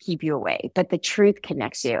keep you away, but the truth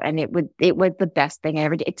connects you. And it was the best thing I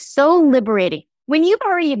ever did. It's so liberating. When you've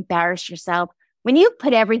already embarrassed yourself, when you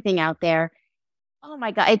put everything out there, oh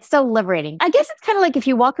my God, it's so liberating. I guess it's kind of like if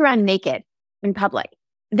you walk around naked in public,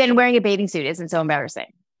 then wearing a bathing suit isn't so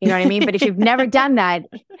embarrassing. You know what I mean? But if you've never done that,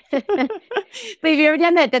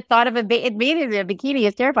 the thought of being in a bikini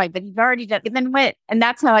is terrifying, but you've already done it, then what? And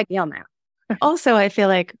that's how I feel now. Also, I feel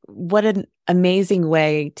like what an amazing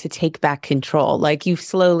way to take back control. Like you've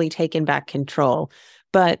slowly taken back control,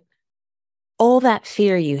 but all that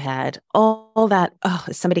fear you had, all that, oh,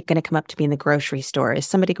 is somebody going to come up to me in the grocery store? Is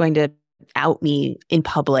somebody going to out me in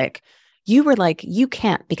public? You were like, you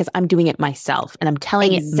can't, because I'm doing it myself and I'm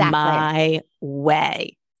telling it my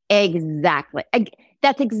way. Exactly.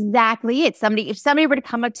 That's exactly it. If somebody were to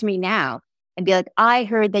come up to me now and be like, I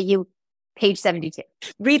heard that you, page 72.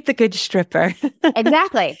 Read The Good Stripper.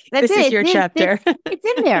 Exactly. That's this is your chapter.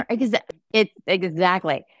 It's in there. It's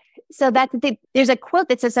exactly. So that's the thing. There's a quote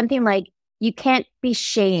that says something like, you can't be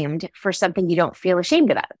shamed for something you don't feel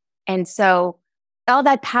ashamed about. And so all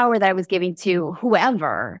that power that I was giving to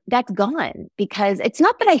whoever, that's gone, because it's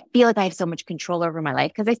not that I feel like I have so much control over my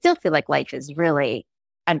life, because I still feel like life is really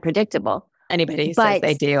unpredictable. Anybody who says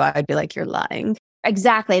they do, I'd be like, you're lying.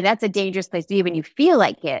 Exactly. That's a dangerous place to be when you feel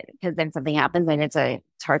like it, because then something happens and it's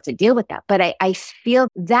hard to deal with that. But I feel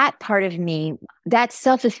that part of me, that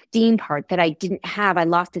self-esteem part that I didn't have, I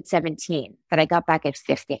lost at 17, but I got back at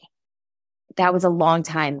 50. That was a long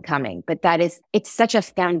time coming, but it's such a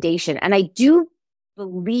foundation. And I do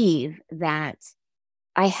believe that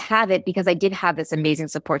I have it because I did have this amazing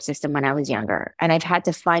support system when I was younger, and I've had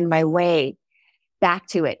to find my way back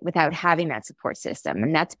to it without having that support system.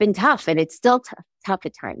 And that's been tough, and it's still tough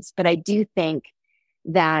at times. But I do think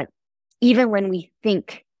that even when we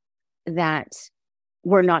think that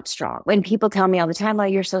we're not strong, when people tell me all the time, oh,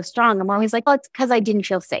 you're so strong, I'm always like, oh, it's because I didn't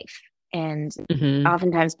feel safe. And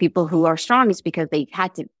oftentimes people who are strong is because they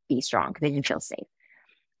had to be strong because they didn't feel safe.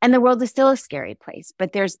 And the world is still a scary place,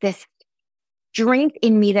 but there's this strength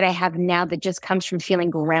in me that I have now that just comes from feeling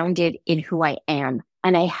grounded in who I am.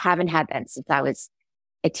 And I haven't had that since I was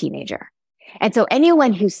a teenager. And so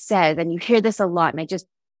anyone who says, and you hear this a lot, and I just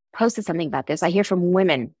posted something about this, I hear from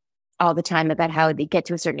women all the time about how they get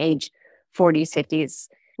to a certain age, 40s, 50s,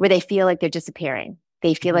 where they feel like they're disappearing.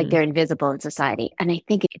 They feel like they're invisible in society. And I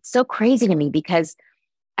think it's so crazy to me because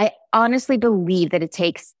I honestly believe that it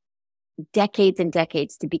takes decades and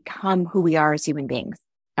decades to become who we are as human beings.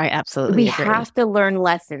 I absolutely agree. We have to learn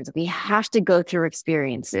lessons. We have to go through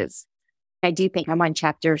experiences. I do think I'm on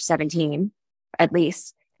chapter 17, at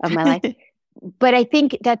least, of my life. But I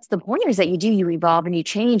think that's the point, is that you evolve and you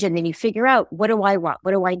change, and then you figure out, what do I want?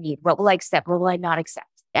 What do I need? What will I accept? What will I not accept?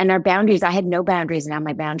 And our boundaries, I had no boundaries. Now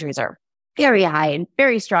my boundaries are very high and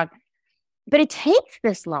very strong. But it takes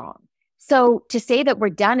this long. So to say that we're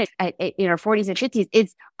done in our 40s and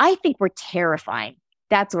 50s, I think we're terrifying.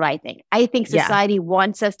 That's what I think. I think society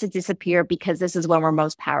wants us to disappear because this is when we're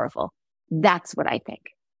most powerful. That's what I think.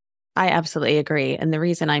 I absolutely agree. And the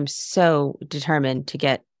reason I'm so determined to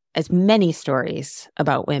get as many stories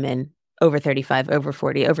about women over 35, over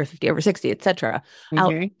 40, over 50, over 60, etc.,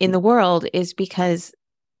 out in the world is because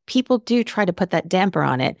people do try to put that damper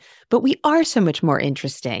on it, but we are so much more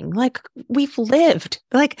interesting. Like, we've lived.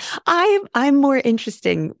 Like, I'm more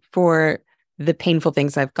interesting for the painful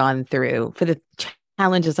things I've gone through, for the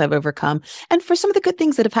challenges I've overcome, and for some of the good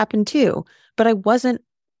things that have happened too. But I wasn't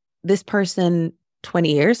this person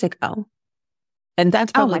 20 years ago. And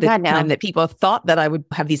that's probably the time that people thought that I would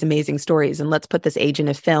have these amazing stories, and let's put this age in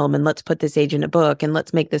a film, and let's put this age in a book, and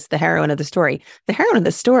let's make this the heroine of the story. The heroine of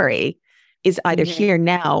the story is either here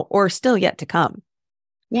now or still yet to come.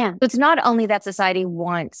 Yeah. It's not only that society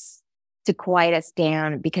wants to quiet us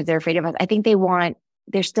down because they're afraid of us. I think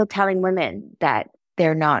they're still telling women that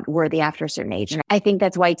they're not worthy after a certain age. And I think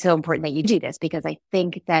that's why it's so important that you do this, because I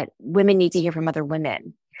think that women need to hear from other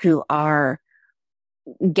women who are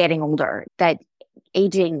getting older that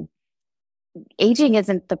aging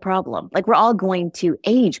isn't the problem. Like, we're all going to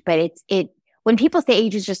age, but when people say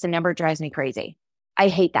age is just a number, it drives me crazy. I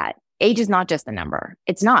hate that. Age is not just a number.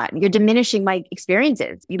 It's not. You're diminishing my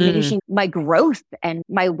experiences. You're diminishing my growth and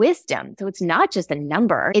my wisdom. So it's not just a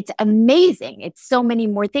number. It's amazing. It's so many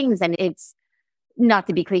more things. And it's not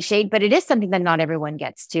to be cliched, but it is something that not everyone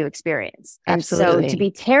gets to experience. Absolutely. And so to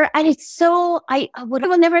be and it's so, I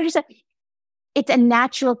will never understand. It's a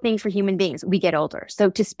natural thing for human beings. We get older. So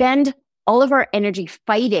to spend all of our energy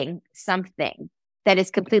fighting something that is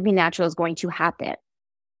completely natural is going to happen.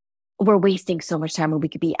 We're wasting so much time when we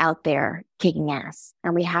could be out there kicking ass.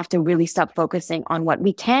 And we have to really stop focusing on what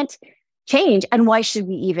we can't change. And why should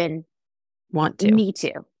we even need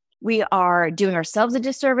to? We are doing ourselves a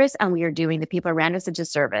disservice, and we are doing the people around us a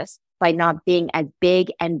disservice by not being as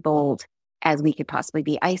big and bold as we could possibly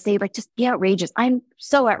be. I say, like, just be outrageous. I'm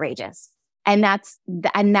so outrageous. And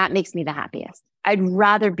that makes me the happiest. I'd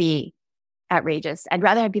rather be outrageous. I'd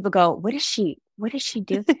rather have people go, what does she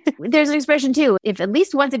do? There's an expression too. If at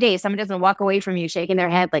least once a day, someone doesn't walk away from you shaking their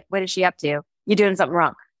head, like, what is she up to? You're doing something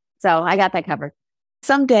wrong. So I got that covered.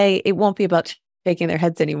 Someday it won't be about shaking their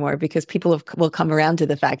heads anymore, because people will come around to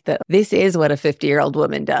the fact that this is what a 50-year-old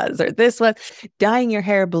woman does, or dyeing your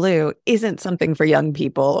hair blue isn't something for young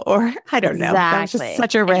people, or I don't know. That's just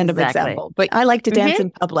such a random example. But I like to dance in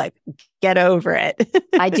public. Get over it.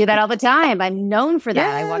 I do that all the time. I'm known for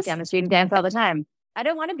that. Yes. I walk down the street and dance all the time. I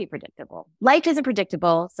don't want to be predictable. Life isn't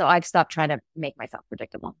predictable, so I've stopped trying to make myself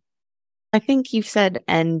predictable. I think you've said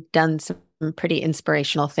and done some pretty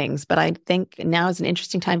inspirational things, but I think now is an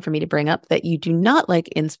interesting time for me to bring up that you do not like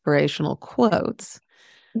inspirational quotes,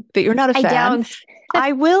 that you're not a fan. I don't.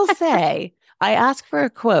 I will say, I ask for a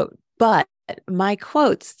quote, but my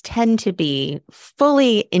quotes tend to be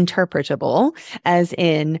fully interpretable, as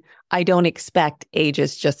in, I don't expect age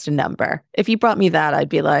is just a number. If you brought me that, I'd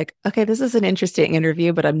be like, okay, this is an interesting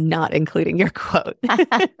interview, but I'm not including your quote.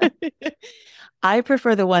 I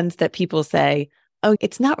prefer the ones that people say, oh,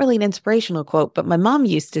 it's not really an inspirational quote, but my mom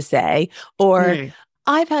used to say, or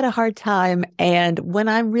I've had a hard time, and when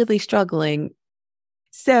I'm really struggling.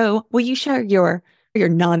 So will you share your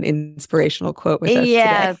non-inspirational quote with us today?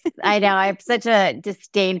 Yes, I know. I have such a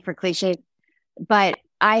disdain for cliches, but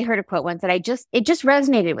I heard a quote once that it just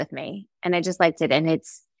resonated with me, and I just liked it. And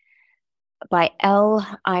it's, by L.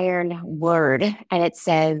 Iron Word, and it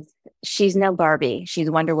says, "She's no Barbie. She's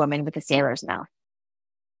Wonder Woman with a sailor's mouth."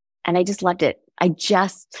 And I just loved it. I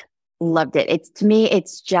just loved it. It's, to me,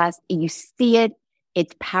 it's just, you see it,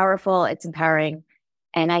 it's powerful, it's empowering,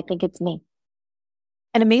 and I think it's me.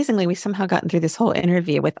 And amazingly, we somehow gotten through this whole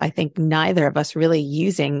interview with, I think, neither of us really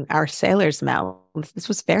using our sailor's mouth. This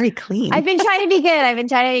was very clean. I've been trying to be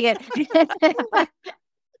good.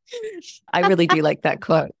 I really do like that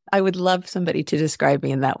quote. I would love somebody to describe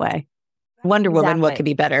me in that way. Wonder Woman, what could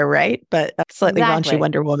be better, right? But slightly raunchy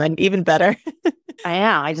Wonder Woman, even better. I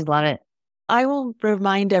know. I just love it. I will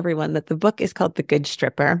remind everyone that the book is called The Good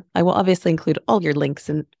Stripper. I will obviously include all your links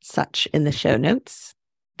and such in the show notes.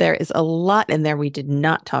 There is a lot in there we did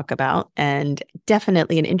not talk about, and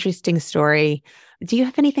definitely an interesting story. Do you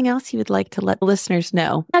have anything else you would like to let listeners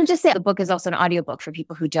know? I'm just saying the book is also an audiobook for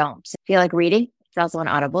people who don't feel like reading. It's also on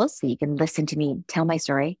Audible, so you can listen to me tell my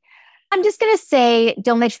story. I'm just going to say,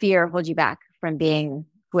 don't let fear hold you back from being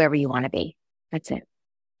whoever you want to be. That's it.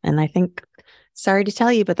 And I think, sorry to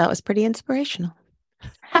tell you, but that was pretty inspirational.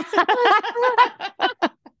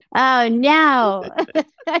 Oh, no.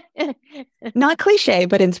 Not cliche,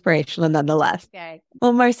 but inspirational nonetheless. Okay.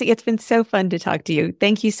 Well, Marci, it's been so fun to talk to you.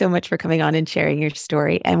 Thank you so much for coming on and sharing your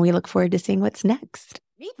story. And we look forward to seeing what's next.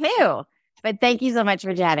 Me too. But thank you so much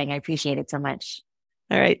for chatting. I appreciate it so much.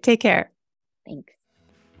 All right. Take care. Thanks.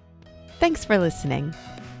 Thanks for listening.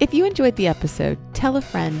 If you enjoyed the episode, tell a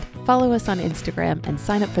friend, follow us on Instagram, and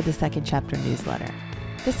sign up for the Second Chapter newsletter.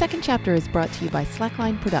 The Second Chapter is brought to you by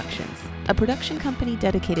Slackline Productions, a production company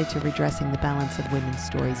dedicated to redressing the balance of women's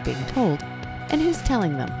stories being told and who's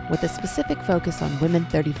telling them, with a specific focus on women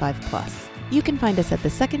 35 plus. You can find us at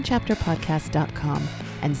thesecondchapterpodcast.com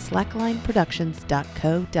and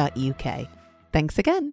slacklineproductions.co.uk. Thanks again.